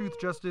more truth,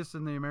 justice,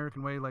 and the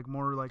American way, like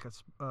more like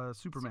a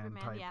Superman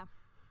type. Yeah.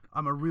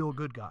 I'm a real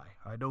good guy.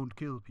 I don't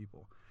kill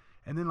people.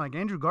 And then like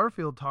Andrew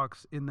Garfield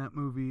talks in that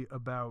movie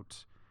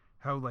about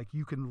how like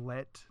you can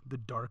let the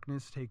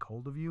darkness take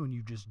hold of you and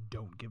you just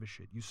don't give a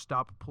shit. You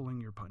stop pulling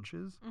your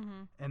punches,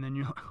 and then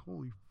you're like,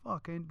 holy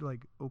fuck, and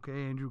like,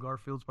 okay, Andrew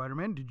Garfield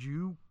Spider-Man, did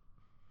you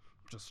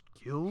just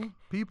kill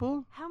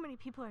people? How many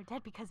people are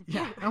dead because of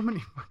Yeah, you? how many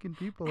fucking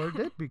people are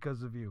dead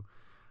because of you?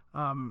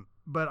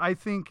 But I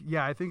think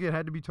it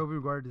had to be Tobey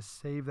Maguire to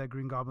save that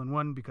Green Goblin.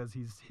 One, because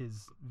he's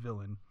his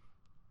villain,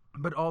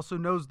 but also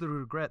knows the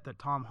regret that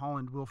Tom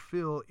Holland will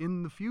feel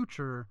in the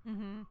future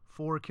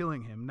for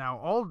killing him. Now,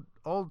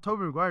 all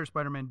Tobey Maguire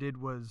Spider-Man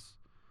did was,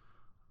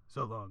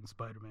 so long,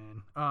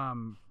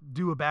 Spider-Man,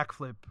 do a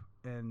backflip,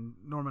 and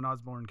Norman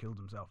Osborn killed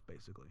himself,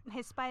 basically.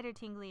 His spider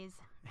tinglies.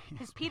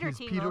 His Peter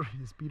Tingle.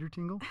 His Peter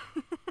Tingle.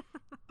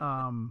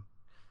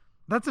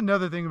 That's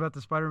another thing about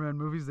the Spider-Man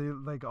movies.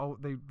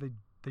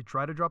 They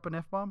try to drop an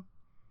F-bomb.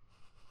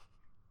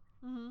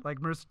 Like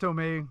Marissa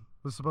Tomei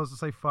was supposed to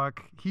say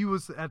fuck. He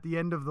was at the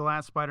end of the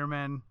last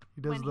Spider-Man.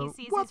 He does When he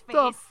sees what his the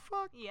face.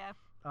 fuck? Yeah.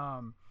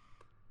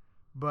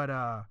 But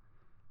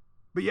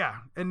yeah,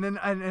 and then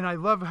and I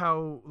love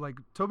how like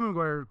Tobey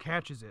Maguire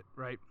catches it,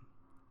 right?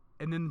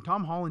 And then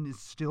Tom Holland is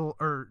still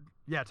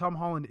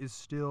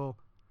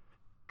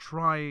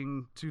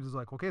trying to just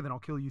like, okay, then I'll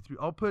kill you through.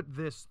 I'll put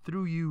this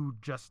through you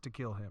just to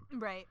kill him.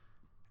 Right.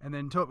 And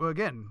then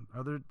again,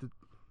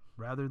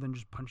 rather than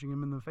just punching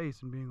him in the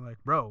face and being like,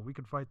 bro, we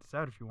could fight this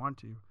out if you want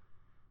to,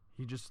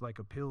 he just like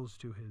appeals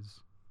to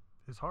his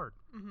heart.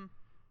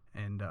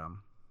 And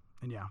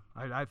yeah,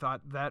 I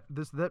thought that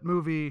that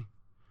movie,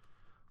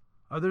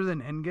 other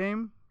than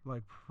Endgame,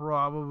 like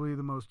probably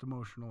the most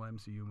emotional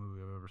MCU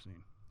movie I've ever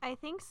seen. I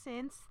think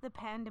since the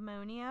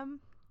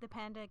Pandemonium, the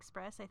Panda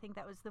Express, I think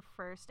that was the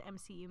first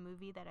MCU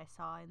movie that I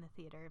saw in the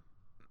theater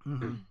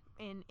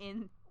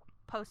in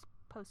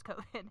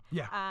post-COVID.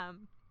 Yeah.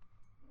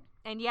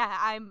 And yeah,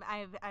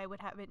 I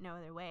would have it no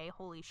other way.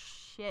 Holy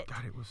shit.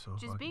 God, it was so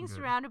just being good.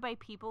 surrounded by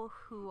people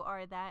who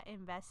are that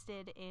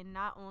invested in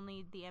not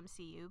only the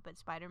MCU but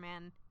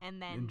Spider-Man,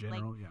 and then in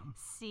general, like yeah.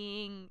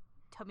 seeing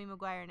Tobey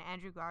Maguire and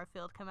Andrew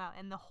Garfield come out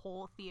and the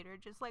whole theater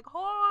just like,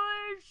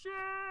 holy shit.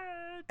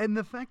 And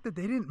the fact that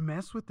they didn't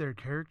mess with their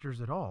characters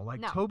at all.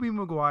 Like, No. Tobey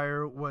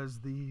Maguire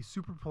was the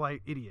super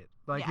polite idiot.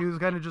 Like, he Yeah. was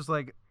kind of just,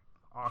 like,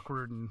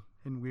 awkward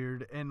and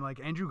weird. And, like,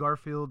 Andrew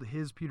Garfield,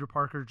 his Peter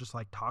Parker just,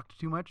 like, talked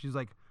too much. He was,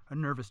 like, a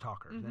nervous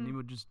talker. And he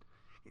would just...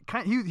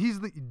 He's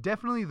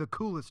definitely the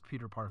coolest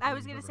Peter Parker. I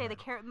was we've going to ever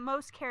say had. the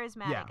most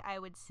charismatic, Yeah. I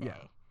would say. Yeah.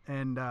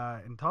 And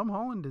Tom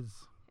Holland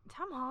is...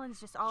 Tom Holland's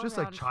just all just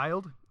around. like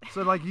child.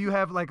 So like you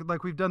have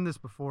like we've done this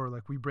before.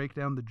 Like we break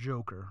down the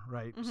Joker,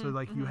 right? So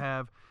like you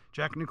have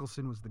Jack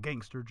Nicholson was the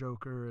gangster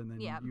Joker, and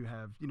then Yeah. you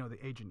have the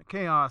Agent of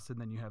Chaos,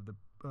 and then you have the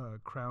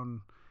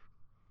Clown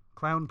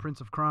Prince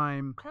of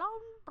Crime. Clown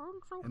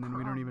And then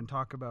we don't even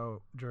talk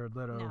about Jared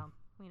Leto. No,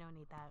 we don't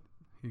need that.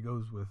 He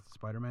goes with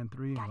Spider-Man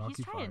 3 God, and Rocky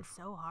he's trying 5.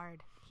 so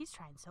hard. He's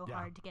trying so Yeah.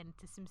 hard to get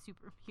into some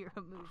superhero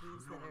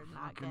movies that are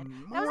not good.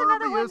 Fucking That was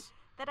another one Morbius.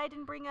 that I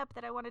didn't bring up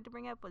that I wanted to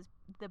bring up was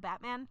the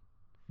Batman.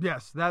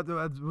 Yes, that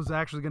was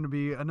actually going to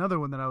be another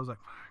one that I was like,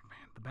 fuck,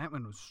 man, the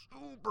Batman was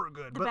super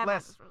good. The but Batman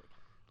less was really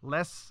good.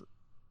 less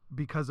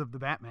because of the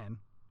Batman.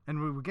 And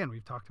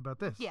we've talked about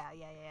this. Yeah.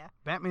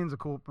 Batman's he's a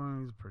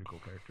pretty cool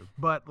character.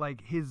 But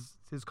like his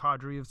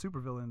cadre of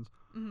supervillains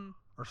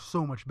are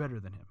so much better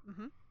than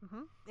him.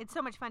 It's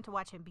so much fun to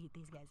watch him beat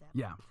these guys up.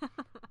 Yeah.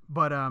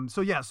 But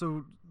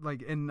so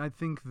like, and I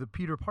think the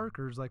Peter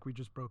Parkers, like we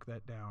just broke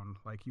that down.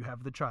 Like you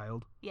have the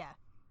child. Yeah.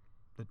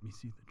 Let me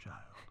see the child.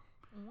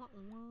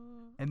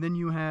 And then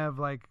you have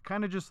like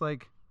kind of just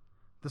like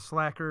the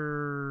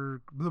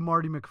slacker, the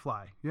Marty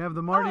McFly. You have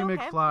the Marty okay.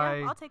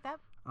 McFly. Yeah, I'll take that.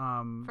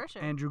 For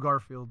sure. Andrew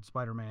Garfield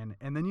Spider-Man,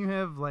 and then you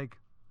have like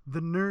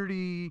the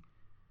nerdy,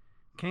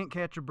 can't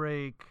catch a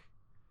break,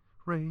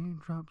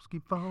 raindrops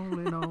keep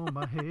falling on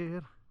my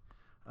head.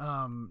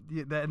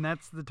 And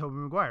that's the Tobey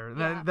Maguire.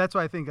 Yeah. That's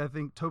why I think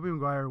Tobey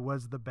Maguire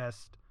was the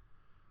best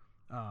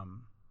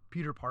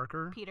Peter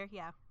Parker, Peter,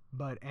 yeah.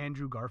 but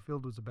Andrew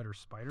Garfield was a better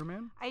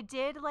Spider-Man. I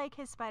did like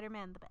his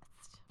Spider-Man the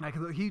best. Like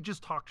he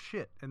just talked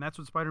shit, and that's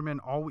what Spider-Man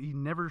he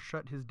never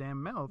shut his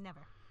damn mouth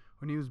Never.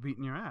 when he was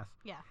beating your ass.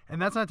 Yeah.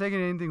 And that's not taking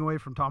anything away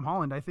from Tom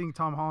Holland. I think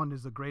Tom Holland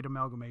is a great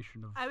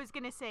amalgamation of. I was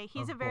gonna say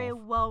he's Of a very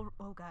both.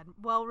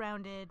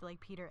 well-rounded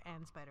like Peter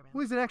and Spider-Man.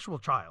 Well, he's an actual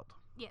child.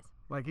 Yes.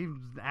 Like he's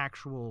an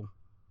actual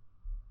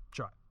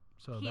child.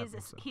 So He that is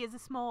makes sense. he is a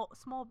small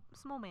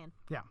man.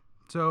 Yeah.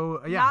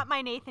 So yeah, Not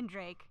my Nathan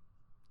Drake.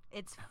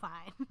 It's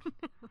fine.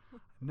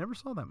 never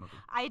saw that movie.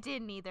 I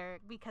didn't either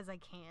because I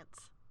can't.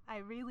 I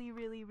really,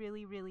 really,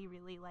 really, really,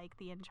 really like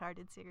the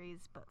Uncharted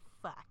series, but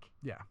fuck,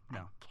 Yeah,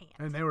 no. I can't.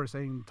 And they were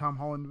saying Tom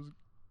Holland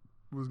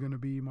was going to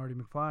be Marty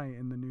McFly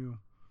in the new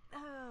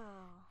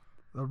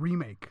the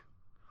remake.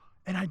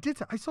 And I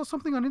saw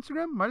something on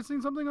Instagram. Might have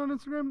seen something on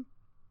Instagram.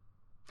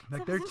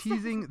 Like they're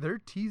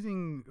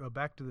teasing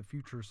Back to the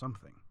Future or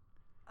something.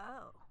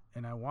 Oh.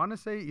 And I want to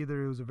say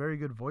either it was a very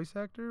good voice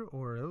actor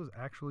or it was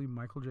actually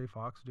Michael J.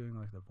 Fox doing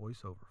like the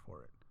voiceover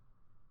for it.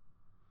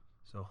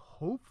 So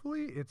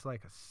hopefully it's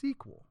like a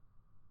sequel.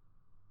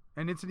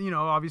 And it's,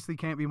 obviously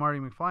can't be Marty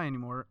McFly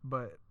anymore,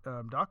 but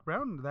Doc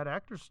Brown, that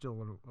actor's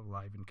still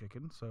alive and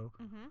kicking. So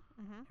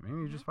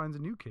maybe he just finds a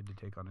new kid to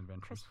take on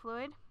adventures. Chris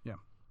Floyd. Yeah.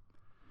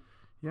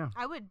 Yeah.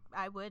 I would.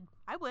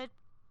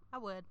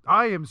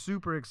 I am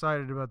super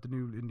excited about the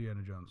new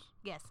Indiana Jones.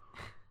 Yes.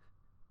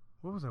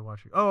 What was I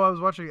watching? Oh, I was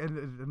watching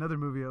another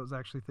movie I was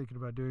actually thinking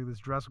about doing, this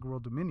Jurassic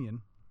World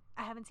Dominion.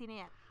 I haven't seen it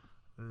yet.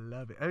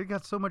 Love it. I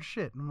got so much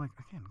shit. And I'm like,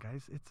 again,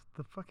 guys, it's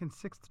the fucking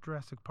 6th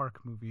Jurassic Park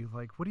movie.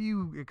 Like, what do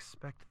you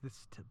expect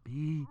this to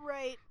be?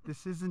 Right.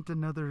 This isn't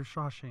another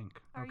Shawshank,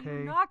 okay? Are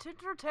you not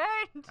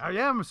entertained? I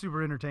am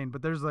super entertained,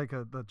 but there's like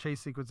the chase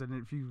sequence, and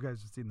if you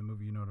guys have seen the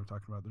movie, you know what I'm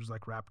talking about. There's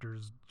like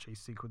raptors chase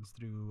sequence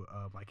through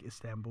like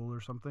Istanbul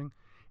or something.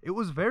 It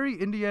was very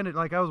Indiana.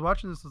 Like, I was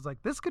watching this, I was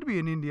like, this could be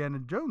an Indiana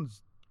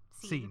Jones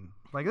scene.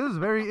 Like, this is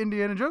very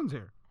Indiana Jones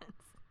here.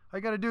 All I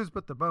gotta do is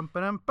put the bump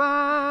and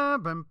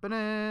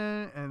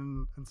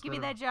Give me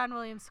that John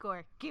Williams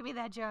score. Give me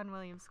that John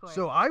Williams score.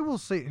 So I will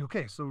say,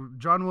 okay, so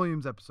John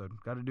Williams episode.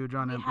 Got to do a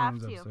John we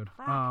Williams have to. episode.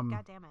 Fuck,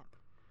 God damn it.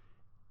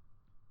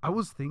 I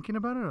was thinking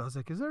about it. I was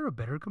like, is there a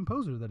better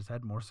composer that has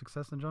had more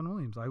success than John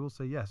Williams? I will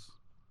say yes.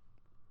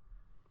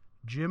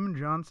 Jim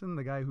Johnson,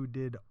 the guy who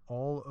did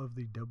all of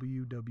the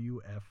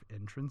WWF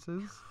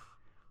entrances,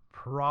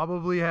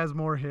 probably has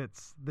more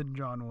hits than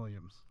John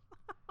Williams.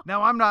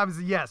 Now, I'm not,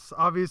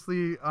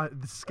 obviously,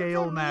 the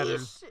scale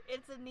matters.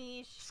 It's a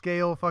niche.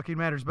 Scale fucking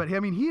matters. But, he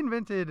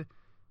invented,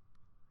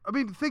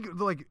 think,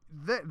 like,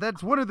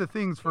 that's one of the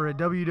things for a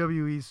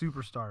WWE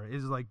superstar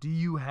is, like, do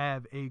you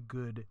have a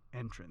good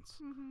entrance?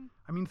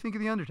 Mm-hmm. Think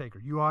of The Undertaker.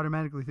 You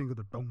automatically think of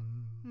the boom.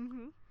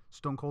 Mm-hmm.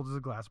 Stone Cold as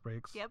a glass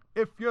breaks. Yep.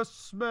 If you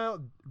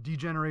smell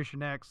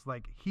Degeneration X,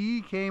 like,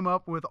 he came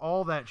up with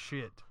all that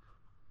shit.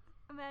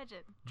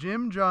 Imagine.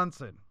 Jim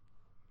Johnson.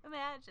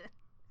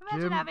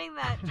 Imagine having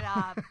that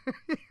job.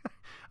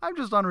 I'm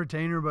just on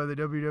retainer by the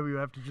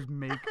WWF to just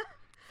make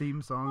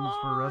theme songs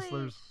for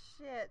wrestlers.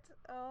 Holy shit.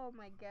 Oh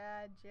my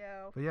God,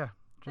 Joe. But yeah,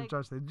 Jim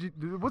Johnson.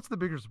 What's the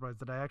bigger surprise?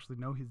 That I actually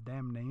know his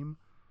damn name?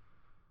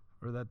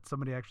 Or that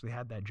somebody actually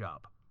had that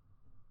job?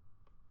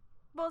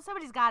 Well,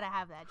 somebody's got to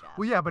have that job.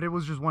 Well, yeah, but it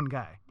was just one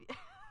guy.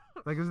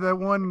 Like, it was that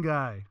one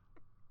guy.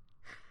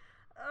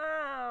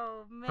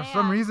 Oh, man. For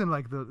some reason,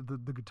 like,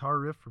 the guitar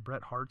riff for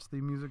Bret Hart's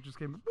theme music just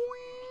came...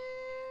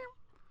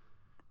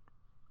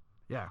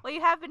 Yeah. Well,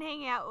 you have been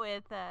hanging out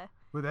with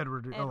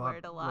Edward a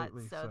lot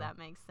lately, so that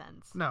makes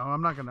sense. No,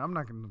 I'm not gonna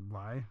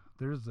lie.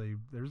 There's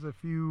a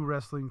few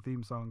wrestling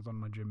theme songs on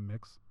my gym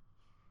mix.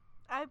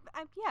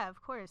 Yeah,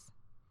 of course.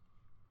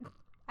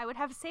 I would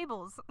have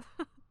Sables.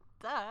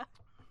 Duh.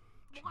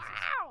 Jesus.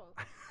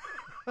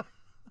 Wow.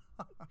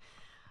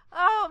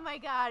 Oh my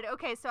God.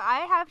 Okay, so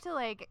I have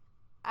to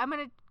I'm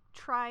gonna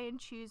try and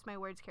choose my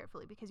words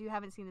carefully because you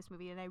haven't seen this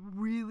movie, and I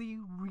really,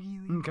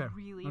 really, Okay.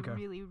 really, Okay.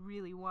 really,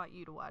 really want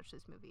you to watch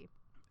this movie.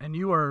 And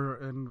you are,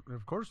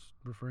 of course,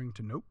 referring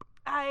to Nope.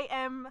 I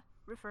am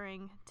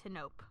referring to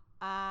Nope.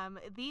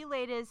 The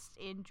latest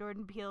in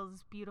Jordan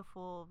Peele's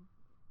beautiful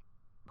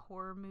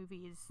horror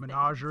movies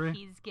Menagerie? that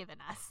he's given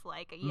us.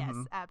 Like, yes,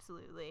 Mhm.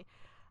 absolutely.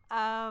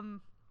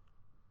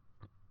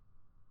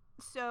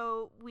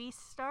 So we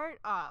start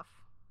off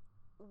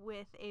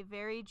with a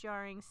very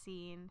jarring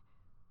scene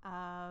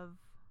of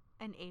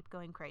an ape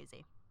going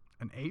crazy.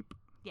 An ape?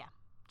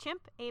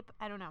 Chimp, ape,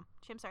 I don't know.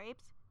 Chimps are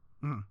apes?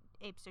 Mhm.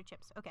 Apes are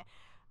chimps. Okay.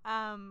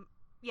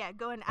 Yeah,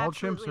 going All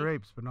absolutely. chimps are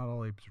apes, but not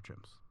all apes are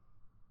chimps.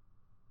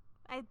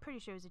 I'm pretty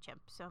sure it was a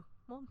chimp, so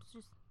well, it's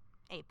just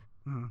ape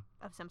Hmm.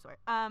 of some sort.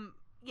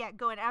 Yeah,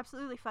 going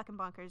absolutely fucking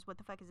bonkers. What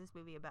the fuck is this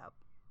movie about?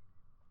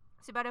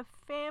 It's about a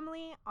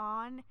family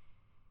on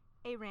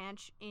a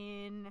ranch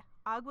in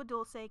Agua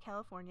Dulce,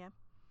 California,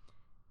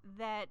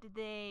 that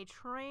they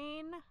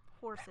train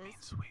horses. That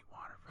means sweet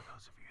water for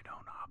those of you who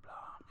don't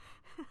habla.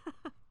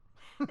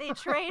 They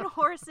train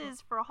horses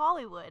for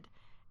Hollywood.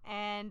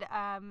 And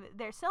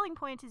their selling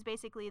point is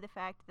basically the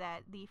fact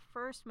that the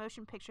first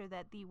motion picture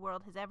that the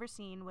world has ever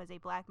seen was a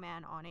black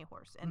man on a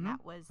horse, and Mhm.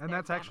 that was. And their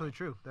that's family. actually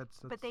true. That's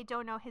But they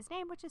don't know his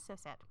name, which is so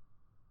sad.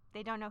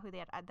 They don't know who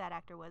that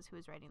actor was who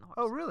was riding the horse.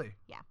 Oh, really?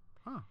 Yeah.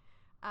 Huh.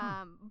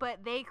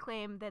 But they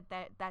claim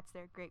that's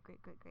their great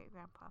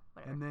grandpa.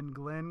 Whatever. And then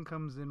Glenn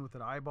comes in with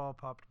an eyeball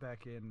popped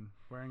back in,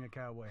 wearing a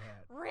cowboy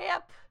hat.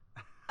 Rip.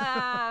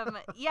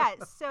 Yeah.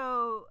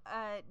 So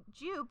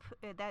Jupe,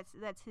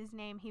 that's his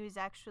name. He was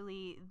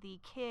actually the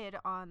kid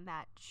on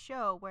that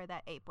show where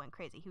that ape went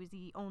crazy. He was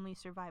the only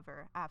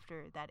survivor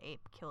after that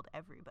ape killed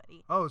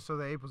everybody. Oh, so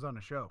the ape was on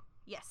a show.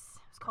 Yes,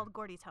 it's called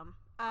Gordy's Home.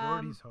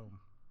 Gordy's Home.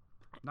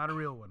 Not a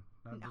real one.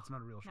 No, no. It's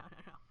not a real show.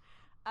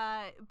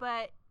 No.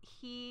 But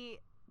he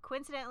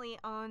coincidentally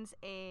owns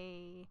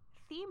a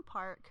theme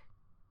park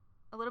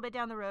a little bit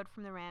down the road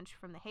from the ranch,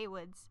 from the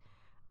Haywoods.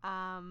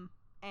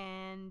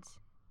 And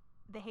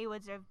the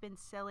Haywoods have been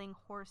selling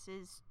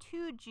horses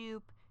to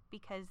Jupe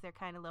because they're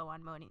kind of low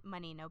on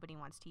money. Nobody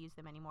wants to use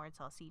them anymore. It's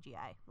all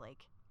CGI.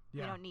 Like,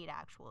 Yeah. they don't need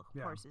actual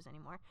Yeah. horses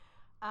anymore.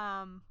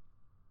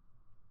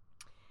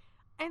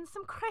 And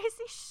some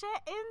crazy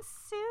shit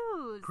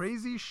ensues.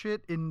 Crazy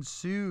shit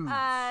ensues.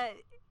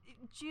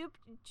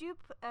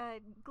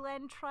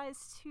 Glenn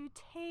tries to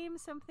tame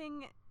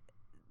something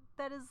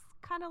that is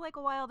kind of like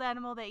a wild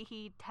animal that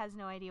he has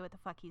no idea what the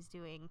fuck he's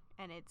doing,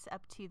 and it's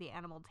up to the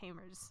animal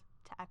tamers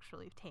to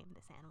actually tame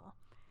this animal.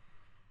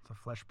 It's a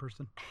flesh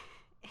person.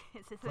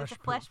 It's a Flesh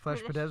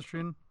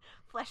pedestrian.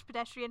 Flesh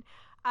pedestrian.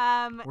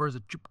 Or is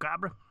it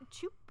chupacabra?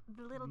 Choop,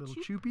 the little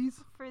choop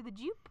chupies? for the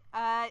jupe.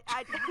 I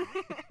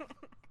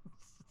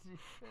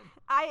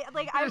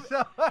You're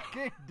so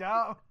fucking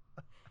dumb.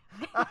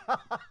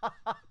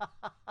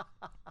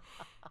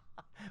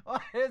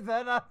 Why is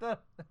that not the...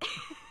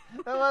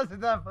 That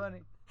wasn't that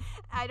funny.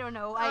 I don't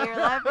know why you're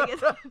laughing.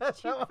 It's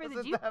choop for the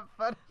Wasn't jupe. that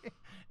funny?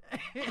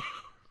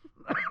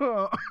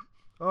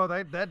 Oh,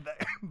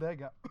 that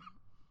got...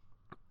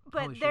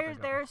 But Holy shit, that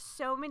got there me. are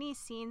so many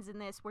scenes in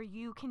this where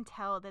you can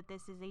tell that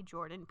this is a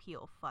Jordan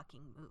Peele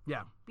fucking movie.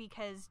 Yeah.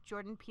 Because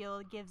Jordan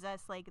Peele gives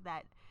us like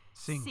that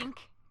Sync.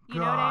 You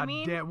know what I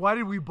mean? Damn, why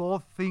did we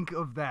both think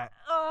of that?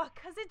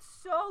 Because it's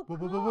so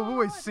good.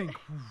 Wait, sync.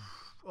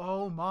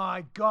 Oh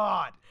my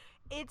god.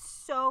 It's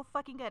so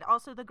fucking good.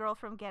 Also, the girl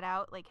from Get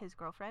Out, like his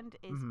girlfriend,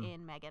 is Mhm.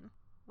 in Megan,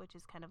 which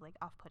is kind of like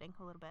off-putting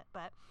a little bit.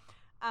 But,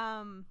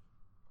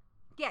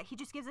 yeah, he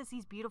just gives us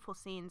these beautiful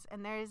scenes.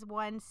 And there's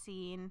one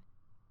scene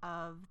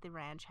of the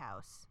ranch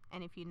house.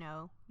 And if you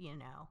know, you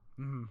know.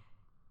 Mm-hmm.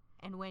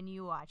 And when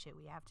you watch it,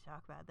 we have to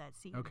talk about that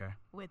scene Okay.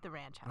 with the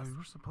ranch Oh, house.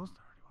 we're supposed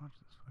to already watch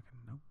this fucking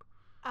Nope.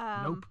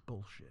 Um, Nope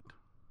bullshit.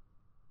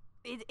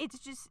 It's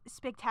just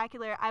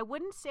spectacular. I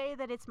wouldn't say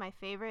that it's my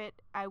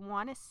favorite. I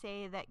want to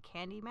say that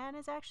Candyman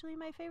is actually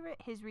my favorite.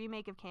 His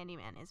remake of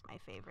Candyman is my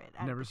favorite.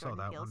 out of Never the saw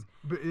Jordan that Peele's.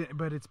 one.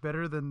 But it's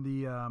better than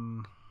the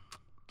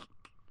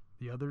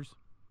others.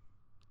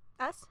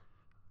 Us?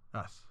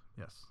 Us.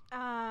 Yes.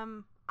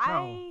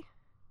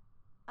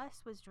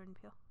 Us was Jordan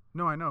Peele.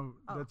 No, I know.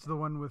 Oh, That's the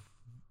one with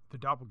the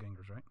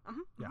doppelgangers, right?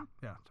 Uh-huh. Yeah.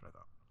 Yeah, that's what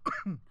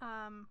I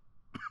thought.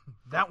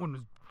 That one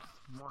was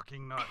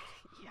fucking nuts.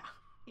 Yeah.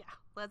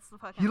 Let's the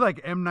fuck. He like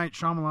M. Night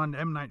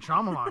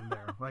Shyamalan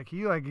there. Like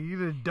he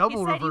did a double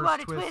You said reverse you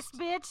want a twist.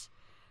 bitch.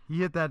 He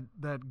hit that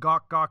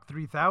Gok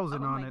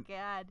 3000 Oh on my it.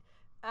 god.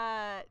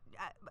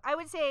 I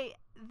would say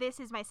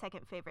this is my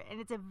second favorite, and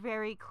it's a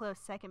very close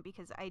second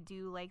because I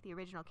do like the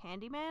original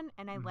Candyman,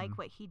 and I like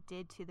what he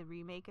did to the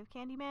remake of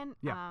Candyman.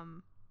 Yeah.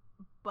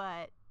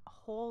 But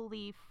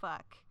holy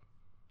fuck,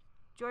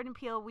 Jordan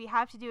Peele. We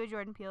have to do a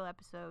Jordan Peele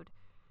episode.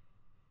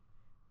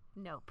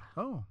 Nope.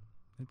 Oh,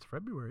 it's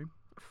February.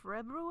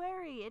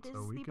 February. It is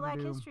So we the can Black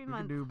do, History we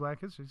Month. can do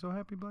Black History. So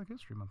happy Black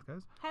History Month,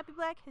 guys. Happy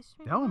Black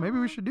History Oh, Month. maybe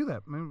we should do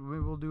that. Maybe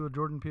we'll do a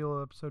Jordan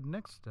Peele episode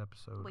next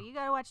episode. Well, you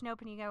gotta watch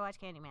Nope and you gotta watch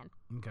Candyman.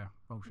 Okay.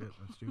 Oh shit,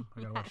 that's two.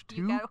 I gotta watch You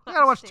two. gotta I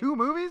gotta watch watch two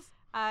movies.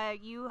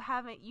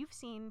 You've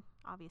seen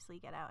obviously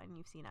Get Out and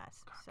you've seen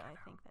Us. So I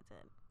think that's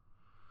it.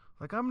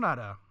 Like, I'm not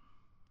a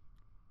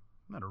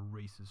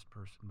racist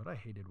person, but I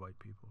hated white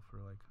people for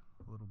like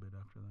a little bit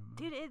after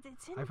that movie. Dude,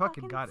 it's I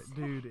fucking got it,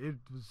 dude. It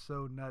was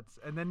so nuts.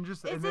 And then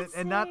just It's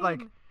and not like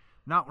insane.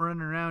 not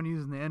running around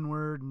using the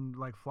N-word and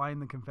like flying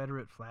the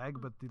Confederate flag,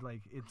 but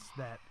like it's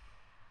that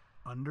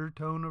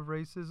undertone of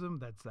racism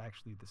that's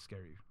actually the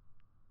scary.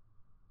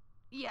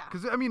 Yeah.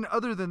 Because I mean,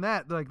 other than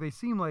that, like they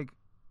seem like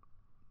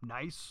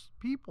nice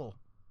people,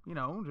 you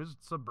know,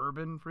 just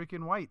suburban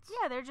freaking whites.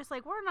 Yeah, they're just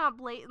like, we're not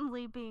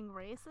blatantly being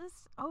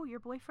racist. Oh, your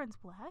boyfriend's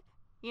black?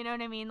 You know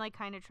what I mean? Like,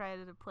 kind of try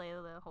to play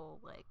the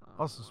whole, like...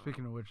 Also,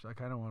 speaking of which, I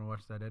kind of want to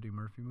watch that Eddie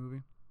Murphy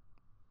movie.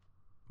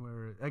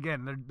 Where,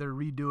 again, they're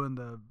redoing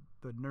the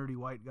nerdy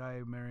white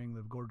guy marrying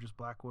the gorgeous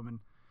black woman.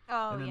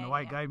 Oh, and then yeah, the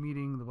white yeah. guy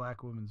meeting the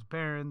black woman's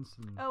parents.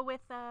 And Oh,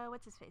 with,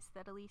 what's his face?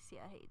 That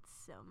Alicia hates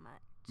so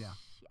much. Yeah.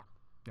 Yeah.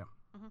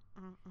 Yeah.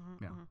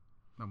 Mm-hmm, Yeah.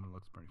 That one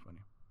looks pretty funny.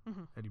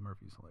 Mhm. Eddie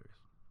Murphy's hilarious.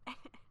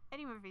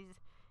 Eddie Murphy's...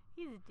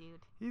 He's a dude.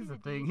 He's a the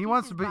thing. dude. He He's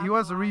wants just to be. He bopping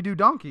wants to along. redo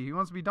Donkey. He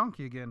wants to be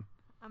Donkey again.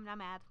 I'm not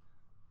mad.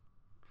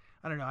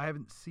 I don't know. I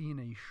haven't seen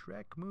a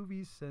Shrek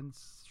movie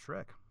since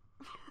Shrek.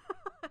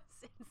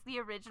 Since the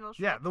original Shrek.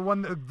 Yeah, the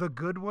one, the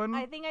good one.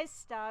 I think I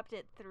stopped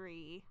at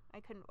 3. I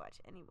couldn't watch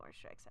any more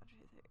Shreks after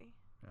 3.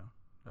 No,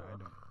 I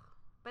don't.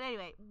 But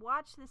anyway,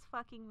 watch this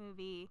fucking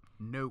movie.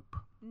 Nope.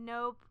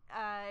 Nope.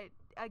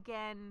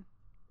 Again,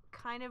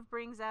 kind of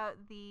brings out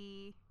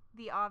the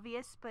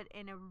obvious, but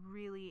in a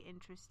really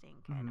interesting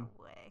kind of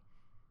way.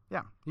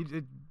 Yeah,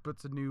 it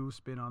puts a new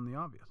spin on the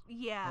obvious.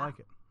 Yeah. I like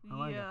it. I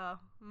like it. Yeah.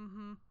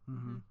 Mm-hmm.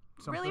 Mm-hmm.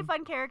 Really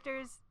fun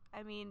characters.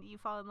 I mean, you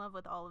fall in love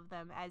with all of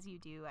them as you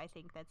do. I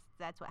think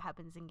that's what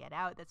happens in Get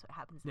Out. That's what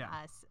happens in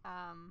Us.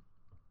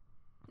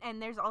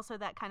 And there's also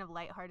that kind of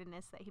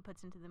lightheartedness that he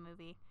puts into the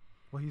movie.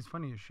 Well, he's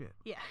funny as shit.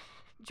 Yeah.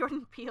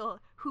 Jordan Peele.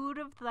 Who'd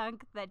have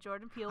thunk that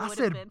Jordan Peele I would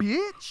said, have been?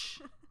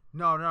 bitch.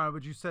 No,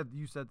 but you said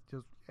just yeah, of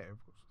course.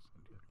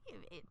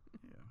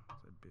 I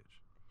said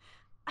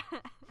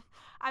bitch.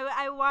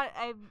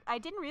 I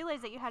didn't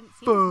realize that you hadn't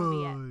seen this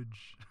movie yet.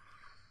 Fudge.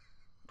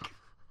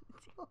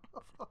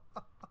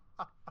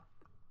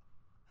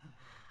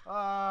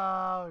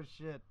 Oh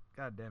shit!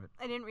 God damn it!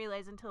 I didn't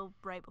realize until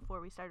right before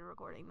we started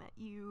recording that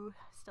you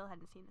still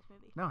hadn't seen this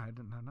movie. No, I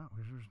didn't. No,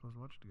 we were supposed to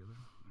watch it together.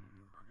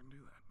 We're gonna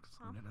do that because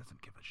Linda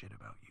doesn't give a shit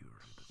about you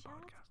or this Shut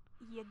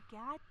podcast you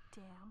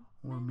goddamn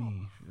or mouth.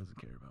 me. She doesn't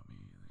care about me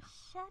either.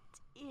 Shut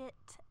it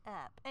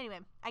up. Anyway,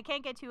 I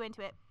can't get too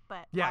into it,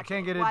 but Yeah, I watch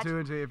can't it. get Watch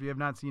into it if you have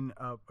not seen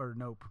Up or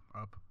Nope.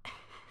 Up.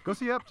 Go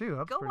see Up too.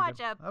 Up's Go pretty watch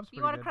good. Up. Up's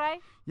You pretty want to good. cry?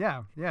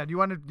 Yeah. Do you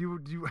want to do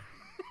you?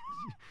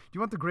 Do you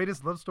want the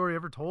greatest love story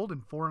ever told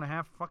in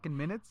 4.5 fucking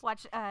minutes?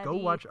 Watch Go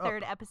the watch Up.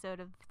 third episode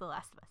of The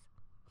Last of Us.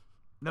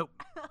 Nope.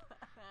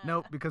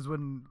 Nope. Because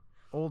when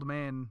old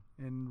man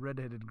and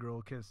redheaded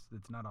girl kiss,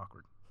 it's not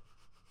awkward.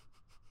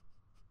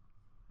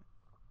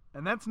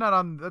 And that's not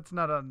on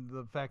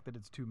the fact that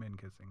it's two men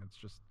kissing. It's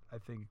just I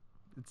think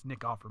it's Nick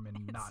Offerman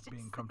It's not just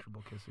being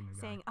comfortable kissing a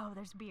guy. Saying, "Oh,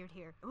 there's beard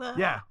here."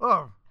 Yeah.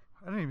 Oh,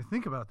 I didn't even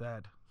think about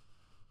that.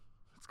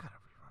 It's gotta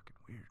be fucking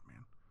weird,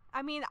 man.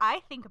 I mean, I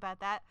think about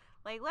that.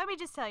 Like, let me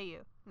just tell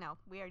you. No,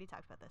 we already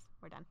talked about this.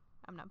 We're done.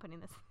 I'm not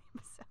putting this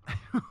in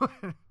the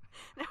episode.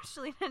 No,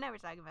 Shalina and I were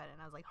talking about it,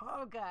 and I was like,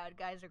 "Oh God,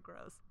 guys are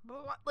gross."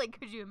 But what, like,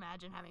 could you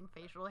imagine having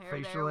facial hair?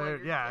 there Facial when hair,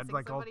 you're yeah, it's kissing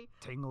like somebody? all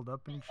tangled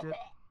up and shit.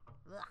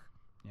 Ugh.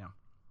 Yeah.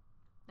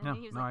 And No,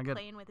 then he was no, I like get it.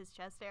 playing with his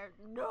chest hair.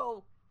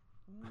 No,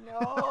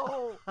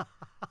 no,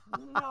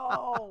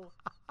 no.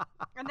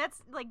 And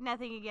that's like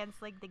nothing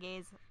against like the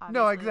gays.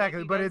 No, obviously, exactly,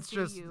 like, you but guys it's do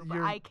just you, but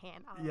you're- I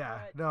can't. Yeah.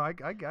 No, I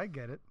get it. I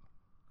get it.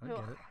 Oh,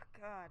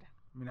 God.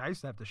 I mean, I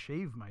used to have to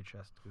shave my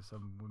chest because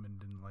some women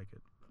didn't like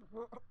it.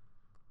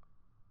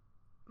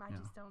 I Yeah.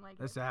 just don't like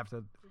I used it. to have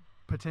to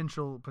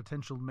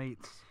potential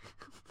mates.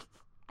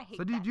 I hate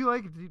So do that. you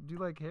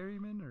like hairy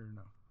men or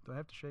no? Do I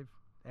have to shave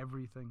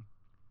everything?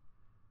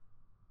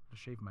 To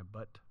shave my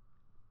butt?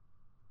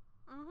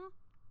 Mm-hmm.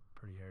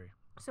 Pretty hairy.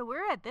 So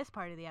we're at this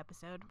part of the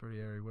episode Pretty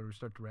hairy. Where do we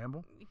start to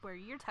ramble? where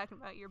you're talking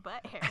about your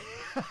butt hair.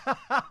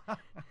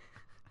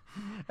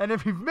 And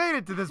if you've made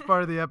it to this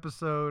part of the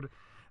episode,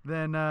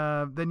 then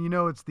you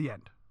know it's the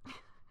end.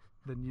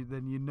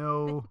 Then you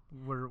know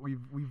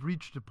we've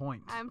reached a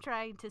point. I'm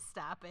trying to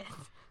stop it.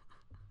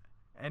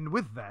 And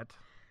with that,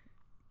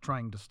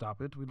 trying to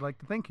stop it, we'd like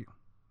to thank you.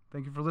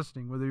 Thank you for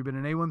listening. Whether you've been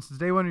an A1 since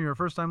day one or you're a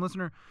first-time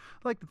listener,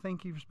 I'd like to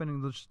thank you for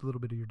spending just a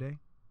little bit of your day,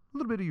 a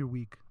little bit of your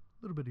week,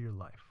 a little bit of your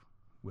life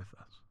with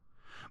us.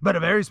 But a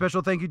very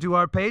special thank you to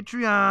our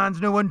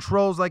Patreons. No one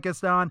trolls like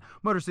Eston,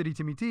 Motor City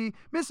Timmy T,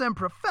 Miss M,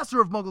 Professor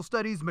of Muggle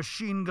Studies,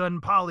 Machine Gun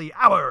Polly,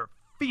 our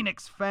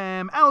Phoenix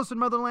Fam, Allison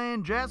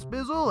Motherland, Jas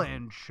Bizzle,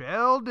 and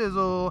Shell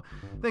Dizzle.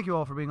 Thank you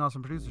all for being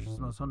awesome producers. It's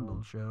the most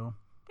humble show.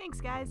 Thanks,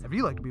 guys. If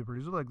you'd like to be a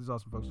producer like these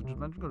awesome folks I just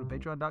mentioned, go to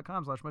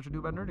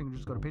patreon.com/muchadooaboutnerding, and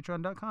just go to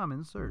patreon.com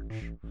and search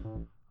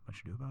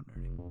Much Ado About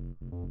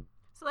Nerding.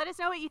 So let us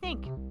know what you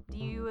think. Do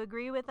you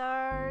agree with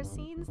our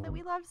scenes that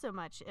we love so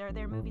much? Are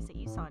there movies that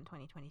you saw in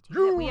 2022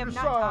 that we have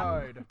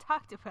not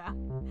talked about?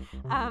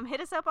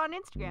 Hit us up on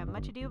Instagram,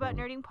 Much Ado About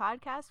Nerding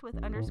Podcast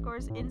with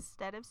underscores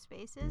instead of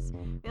spaces.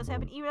 We also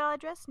have an email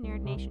address,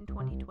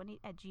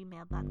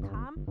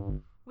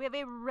 nerdnation2020@gmail.com. We have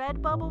a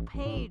Redbubble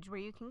page where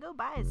you can go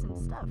buy some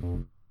stuff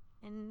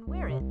and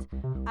wear it.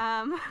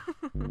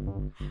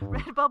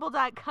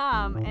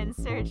 Redbubble.com and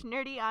search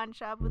Nerdy On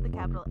Shop with a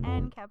capital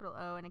N, capital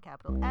O, and a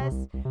capital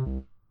S.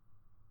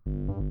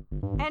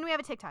 And we have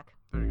a TikTok.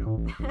 There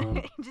you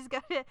go. Just go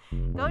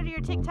to your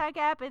TikTok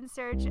app and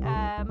search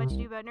Much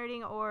Ado About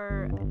Nerding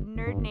or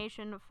Nerd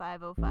Nation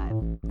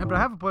 505. But I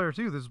have a player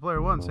too. This is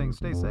player 1 saying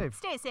stay safe.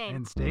 Stay sane.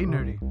 And stay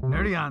nerdy.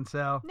 Nerdy on,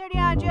 Sal. Nerdy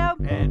on, Joe.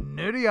 And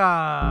nerdy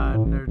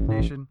on, Nerd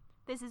Nation.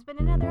 This has been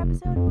another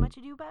episode of Much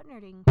Ado About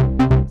Nerding.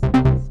 Thanks for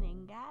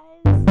listening, guys.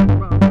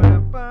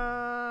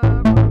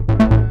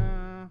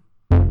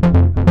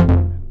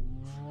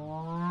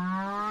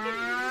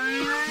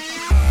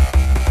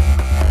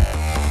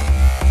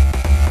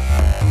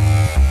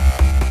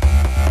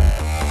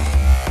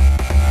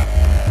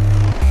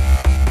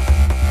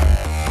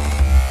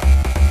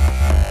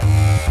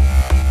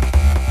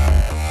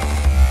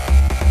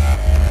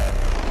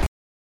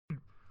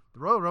 The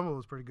Royal Rumble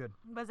was pretty good.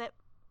 Was it?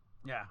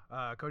 Yeah,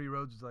 Cody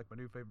Rhodes is like my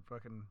new favorite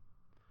fucking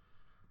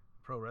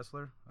pro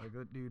wrestler. Like,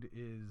 that dude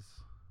is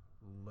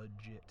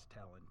legit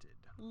talented.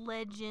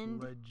 Legend.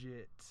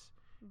 Legit.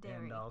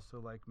 And also,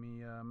 like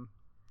me,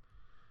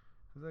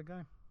 who's that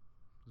guy?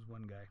 There's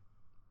one guy.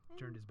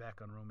 Turned his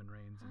back on Roman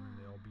Reigns, and then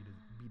they all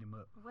beat him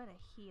up. What a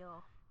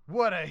heel.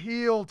 What a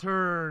heel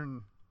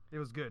turn! It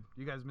was good.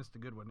 You guys missed a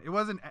good one. It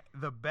wasn't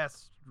the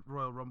best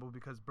Royal Rumble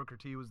because Booker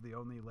T was the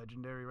only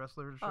legendary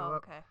wrestler to show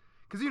up. Okay.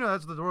 Because,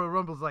 that's what the Royal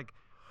Rumble's like.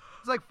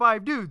 It's like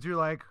 5 dudes. You're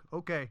like,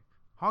 okay,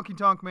 Honky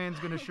Tonk Man's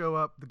going to show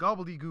up. The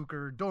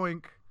Gobbledygooker,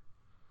 Doink.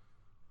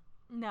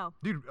 No.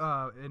 Dude,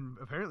 and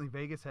apparently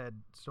Vegas had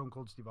Stone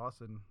Cold Steve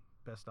Austin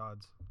best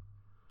odds.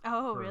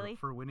 Oh, really?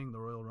 For winning the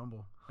Royal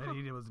Rumble. And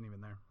he wasn't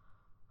even there.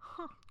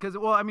 Huh. Because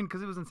it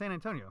was in San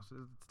Antonio. So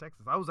it's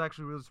Texas. I was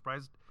actually really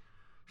surprised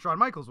Shawn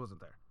Michaels wasn't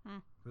there.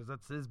 Because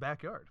that's his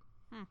backyard.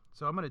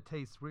 So we're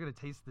going to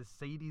taste the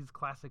Sadie's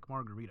Classic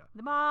Margarita.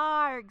 The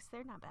Margs.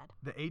 They're not bad.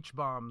 The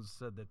H-Bombs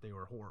said that they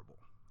were horrible.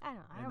 I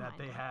don't and that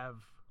mind they them. have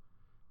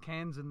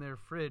cans in their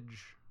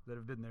fridge that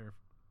have been there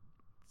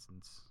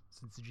since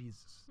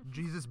Jesus.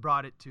 Jesus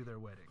brought it to their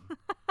wedding.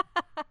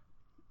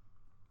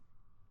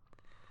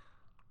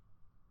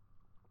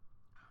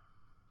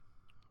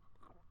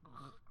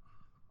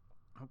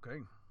 Okay.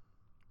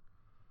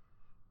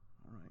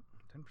 All right.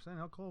 10%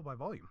 alcohol by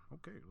volume.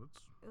 Okay,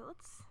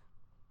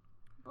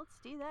 Let's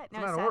do that. It's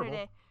No, not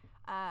Saturday.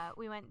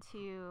 We went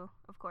to,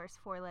 of course,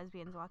 4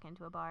 lesbians walk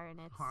into a bar, and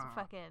it's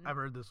fucking I've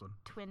heard this one.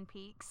 Twin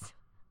Peaks,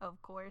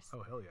 of course.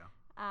 Oh, hell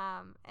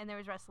yeah. And there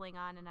was wrestling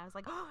on, and I was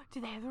like, oh,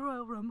 do they have the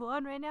Royal Rumble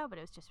on right now? But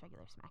it was just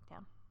regular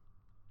SmackDown.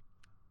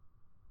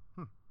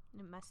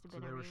 It must have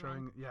been So a they were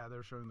rerun. they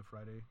were showing the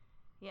Friday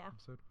Yeah.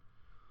 episode.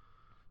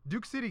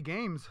 Duke City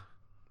Games,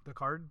 the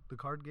card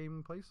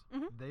game place.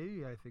 Mhm.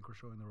 They, I think, were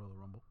showing the Royal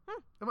Rumble.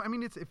 I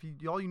mean, it's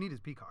all you need is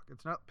Peacock.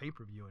 It's not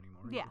pay-per-view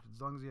anymore. Yeah.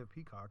 As long as you have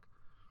Peacock,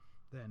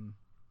 then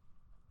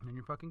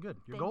you're fucking good.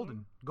 You're Then golden.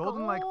 you're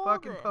Golden like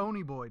fucking golden.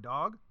 Pony Boy,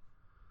 dog.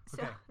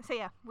 So, Okay. so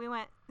yeah, we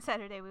went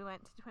Saturday. We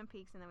went to Twin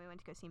Peaks, and then we went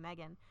to go see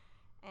Megan,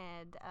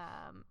 and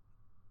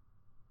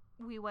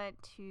we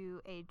went to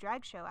a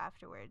drag show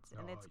afterwards,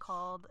 and it's Nice.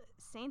 called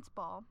Saints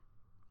Ball,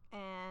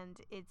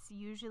 and it's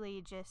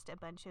usually just a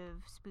bunch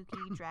of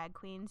spooky drag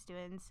queens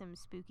doing some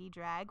spooky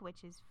drag,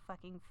 which is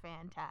fucking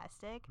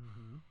fantastic.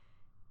 Mm-hmm.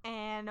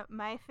 And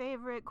my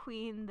favorite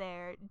queen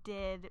there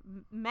did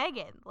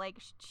Megan. Like,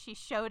 she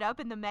showed up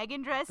in the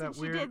Megan dress, That and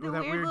she weird- did the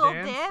that weird weird little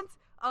dance? dance.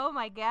 Oh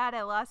my god,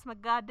 I lost my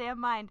goddamn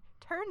mind.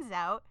 Turns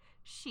out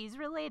she's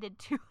related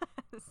to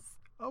us.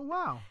 Oh,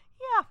 wow.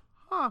 Yeah,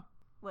 Huh.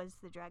 was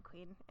the drag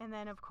queen. And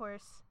then, of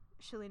course,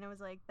 Shalina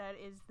was like, that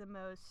is the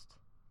most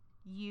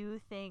you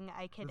thing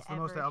I could It's the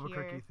ever most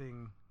Albuquerque hear.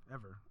 thing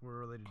ever. We're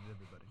related to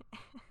everybody. I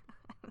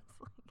was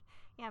like,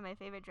 yeah, my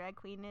favorite drag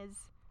queen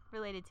is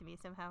related to me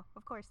somehow.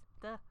 Of course,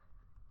 duh.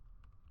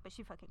 But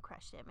she fucking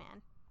crushed it,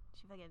 man.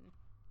 She fucking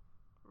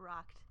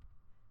rocked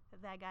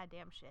that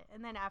goddamn shit.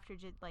 And then after,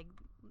 like,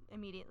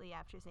 immediately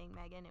after seeing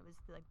Megan, it was,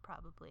 like,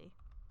 probably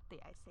the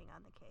icing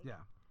on the cake.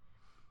 Yeah.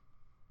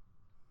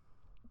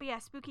 But yeah,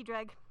 spooky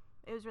drag.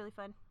 It was really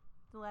fun.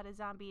 A lot of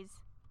zombies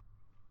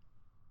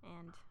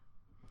and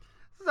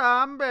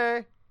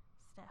Zombie.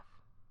 stuff.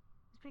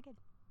 It was pretty good.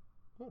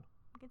 Cool.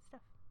 Good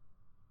stuff.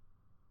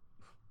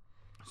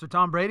 So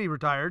Tom Brady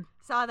retired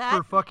Saw that?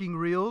 for fucking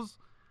reals.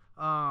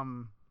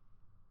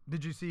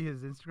 Did you see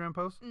his Instagram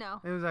post?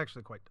 No. It was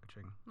actually quite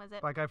touching. Was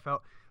it? Like, I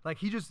felt like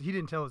he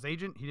didn't tell his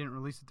agent. He didn't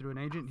release it through an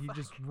agent. He fuck.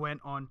 just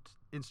went on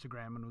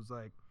Instagram and was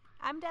like,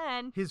 I'm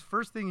done. his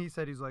first thing he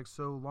said, he's like,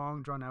 so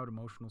long drawn out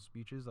emotional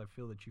speeches. I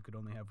feel that you could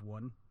only have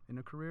one in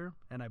a career.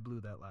 And I blew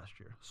that last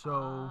year. So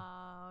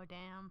Oh,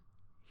 damn.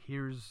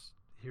 here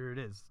it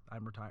is.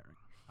 I'm retiring.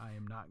 I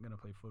am not gonna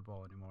play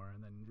football anymore.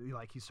 And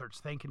then he starts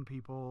thanking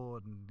people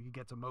and he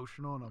gets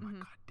emotional, and I'm like,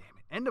 God damn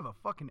it! End of a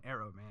fucking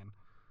era, man.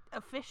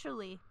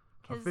 Officially.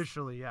 'Cause,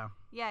 Officially, yeah.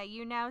 Yeah,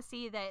 you now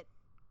see that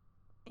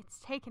it's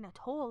taken a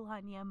toll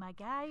on you, my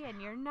guy,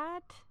 and you're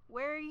not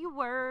where you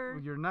were.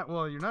 You're not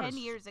 10 as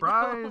years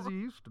spry ago. as you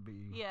used to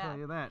be. Yeah. Tell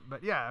you that.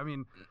 But yeah, I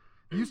mean,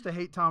 I used to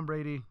hate Tom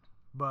Brady,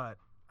 but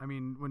I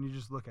mean, when you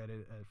just look at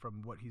it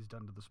from what he's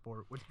done to the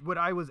sport, what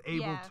I was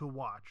able to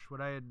watch, what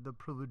I had the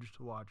privilege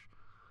to watch,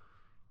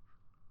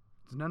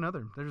 it's none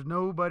other. There's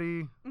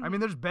nobody. I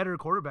mean, there's better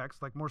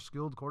quarterbacks, like more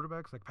skilled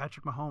quarterbacks. Like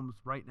Patrick Mahomes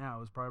right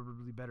now is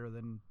probably better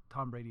than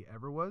Tom Brady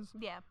ever was.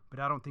 Yeah. But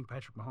I don't think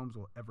Patrick Mahomes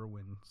will ever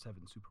win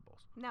 7 Super Bowls.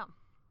 No.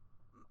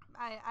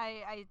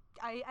 I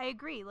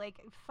agree. Like,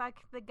 fuck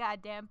the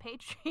goddamn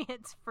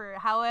Patriots for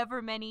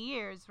however many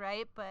years,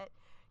 right? But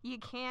you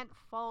can't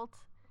fault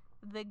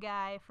the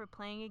guy for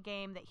playing a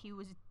game that he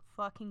was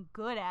fucking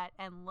good at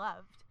and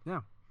loved.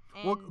 Yeah.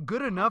 And Well,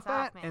 good enough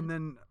hats off, at, and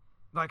man. then,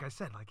 like I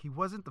said, like he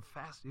wasn't the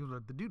fastest.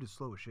 The dude is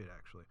slow as shit,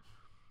 actually.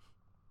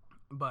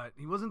 But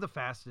he wasn't the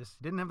fastest.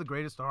 He didn't have the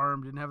greatest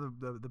arm. Didn't have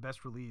the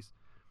best release.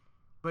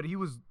 But he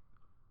was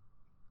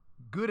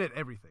good at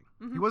everything.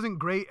 He wasn't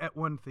great at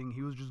one thing.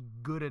 He was just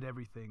good at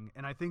everything.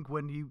 And I think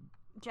when he,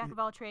 Jack of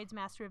all trades,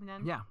 master of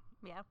none. yeah,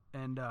 Yeah.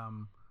 and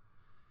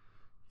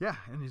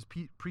and his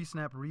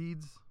pre-snap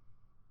reads,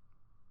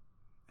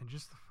 and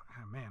just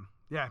man,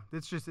 yeah,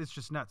 it's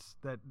just nuts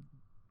that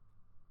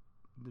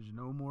there's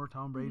no more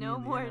Tom Brady. No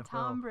in the more NFL.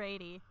 Tom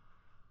Brady.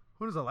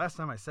 When was the last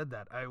time I said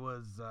that? I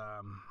was, I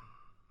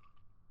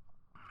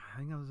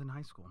think I was in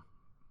high school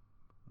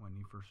when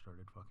he first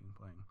started fucking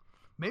playing.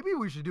 Maybe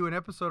we should do an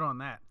episode on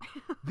that.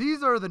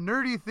 These are the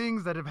nerdy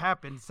things that have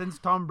happened since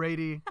Tom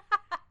Brady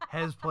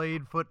has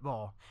played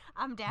football.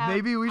 I'm down.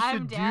 Maybe we I'm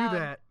should do down.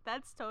 that.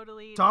 That's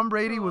totally Tom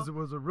Brady cool.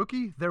 was a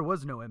rookie. There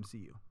was no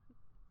MCU.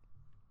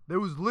 There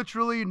was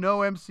literally no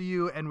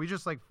MCU, and we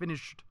just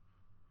finished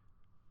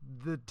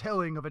the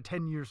telling of a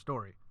 10-year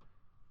story.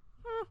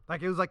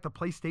 Like it was like the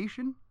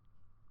PlayStation.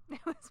 It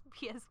was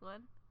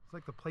PS1. It's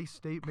like the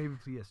PlayStation, maybe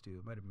PS2.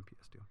 It might have been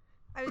PS2.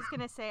 I was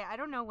gonna say I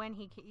don't know when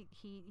he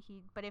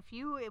but if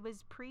it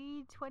was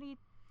pre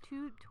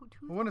 22.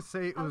 I want to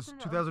say it was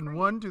 2003.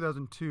 2001,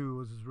 2002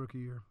 was his rookie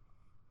year.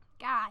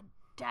 God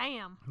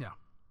damn. Yeah.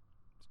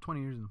 It's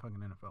 20 years in the fucking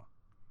NFL.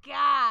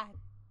 God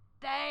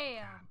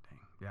damn. God dang.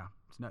 Yeah,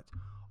 it's nuts.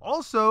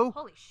 Also,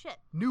 Holy shit.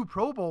 new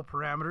Pro Bowl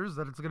parameters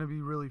that it's going to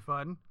be really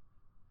fun.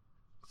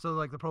 So,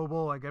 like the Pro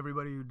Bowl, like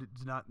everybody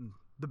who's not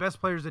the best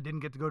players that didn't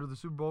get to go to the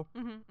Super Bowl,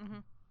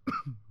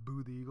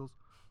 boo the Eagles,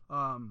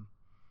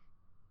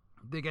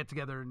 they get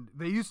together and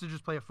they used to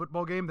just play a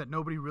football game that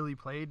nobody really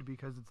played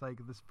because it's like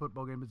this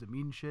football game doesn't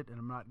mean shit and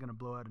I'm not going to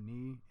blow out a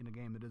knee in a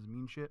game that doesn't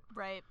mean shit.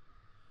 Right.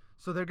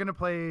 So they're going to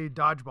play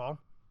dodgeball.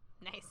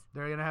 Nice.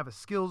 They're going to have a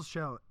skills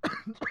challenge.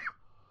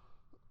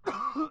 They're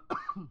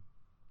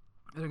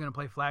going to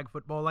play flag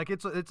football. Like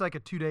it's like a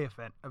 2-day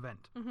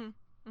event.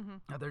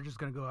 They're just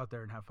going to go out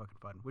there and have fucking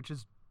fun, which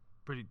is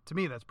pretty, to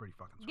me, that's pretty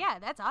fucking sweet. Yeah,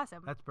 that's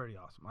awesome. That's pretty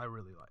awesome. I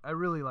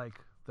really like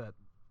that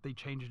they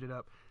changed it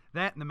up.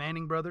 That and the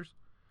Manning brothers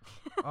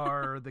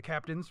are the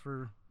captains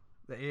for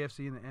the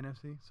AFC and the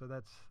NFC. So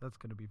that's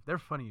going to be, they're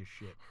funny as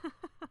shit.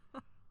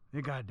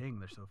 God dang,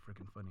 they're so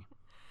freaking funny.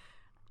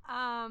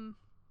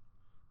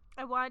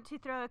 I want to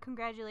throw a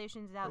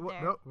congratulations out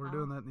there. No, we're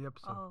doing that in the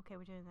episode. Oh, okay,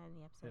 we're doing that in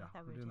the episode. Yeah, I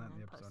thought we're doing that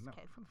in the post. episode. No,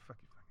 Okay. what the fuck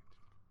you fucking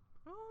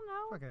Oh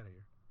no. fuck out of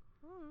here.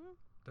 Mm.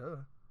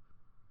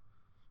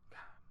 Duh.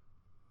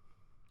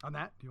 On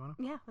that, do you want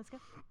to? Yeah, let's go.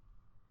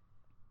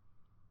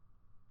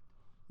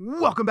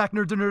 Welcome back,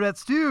 nerds and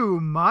nerdettes, to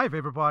my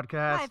favorite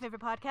podcast. My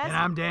favorite podcast. And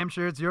I'm damn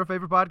sure it's your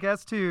favorite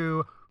podcast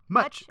too.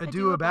 Much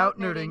ado about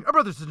nerding. Our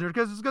brothers and nerd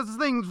because discusses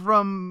things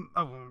from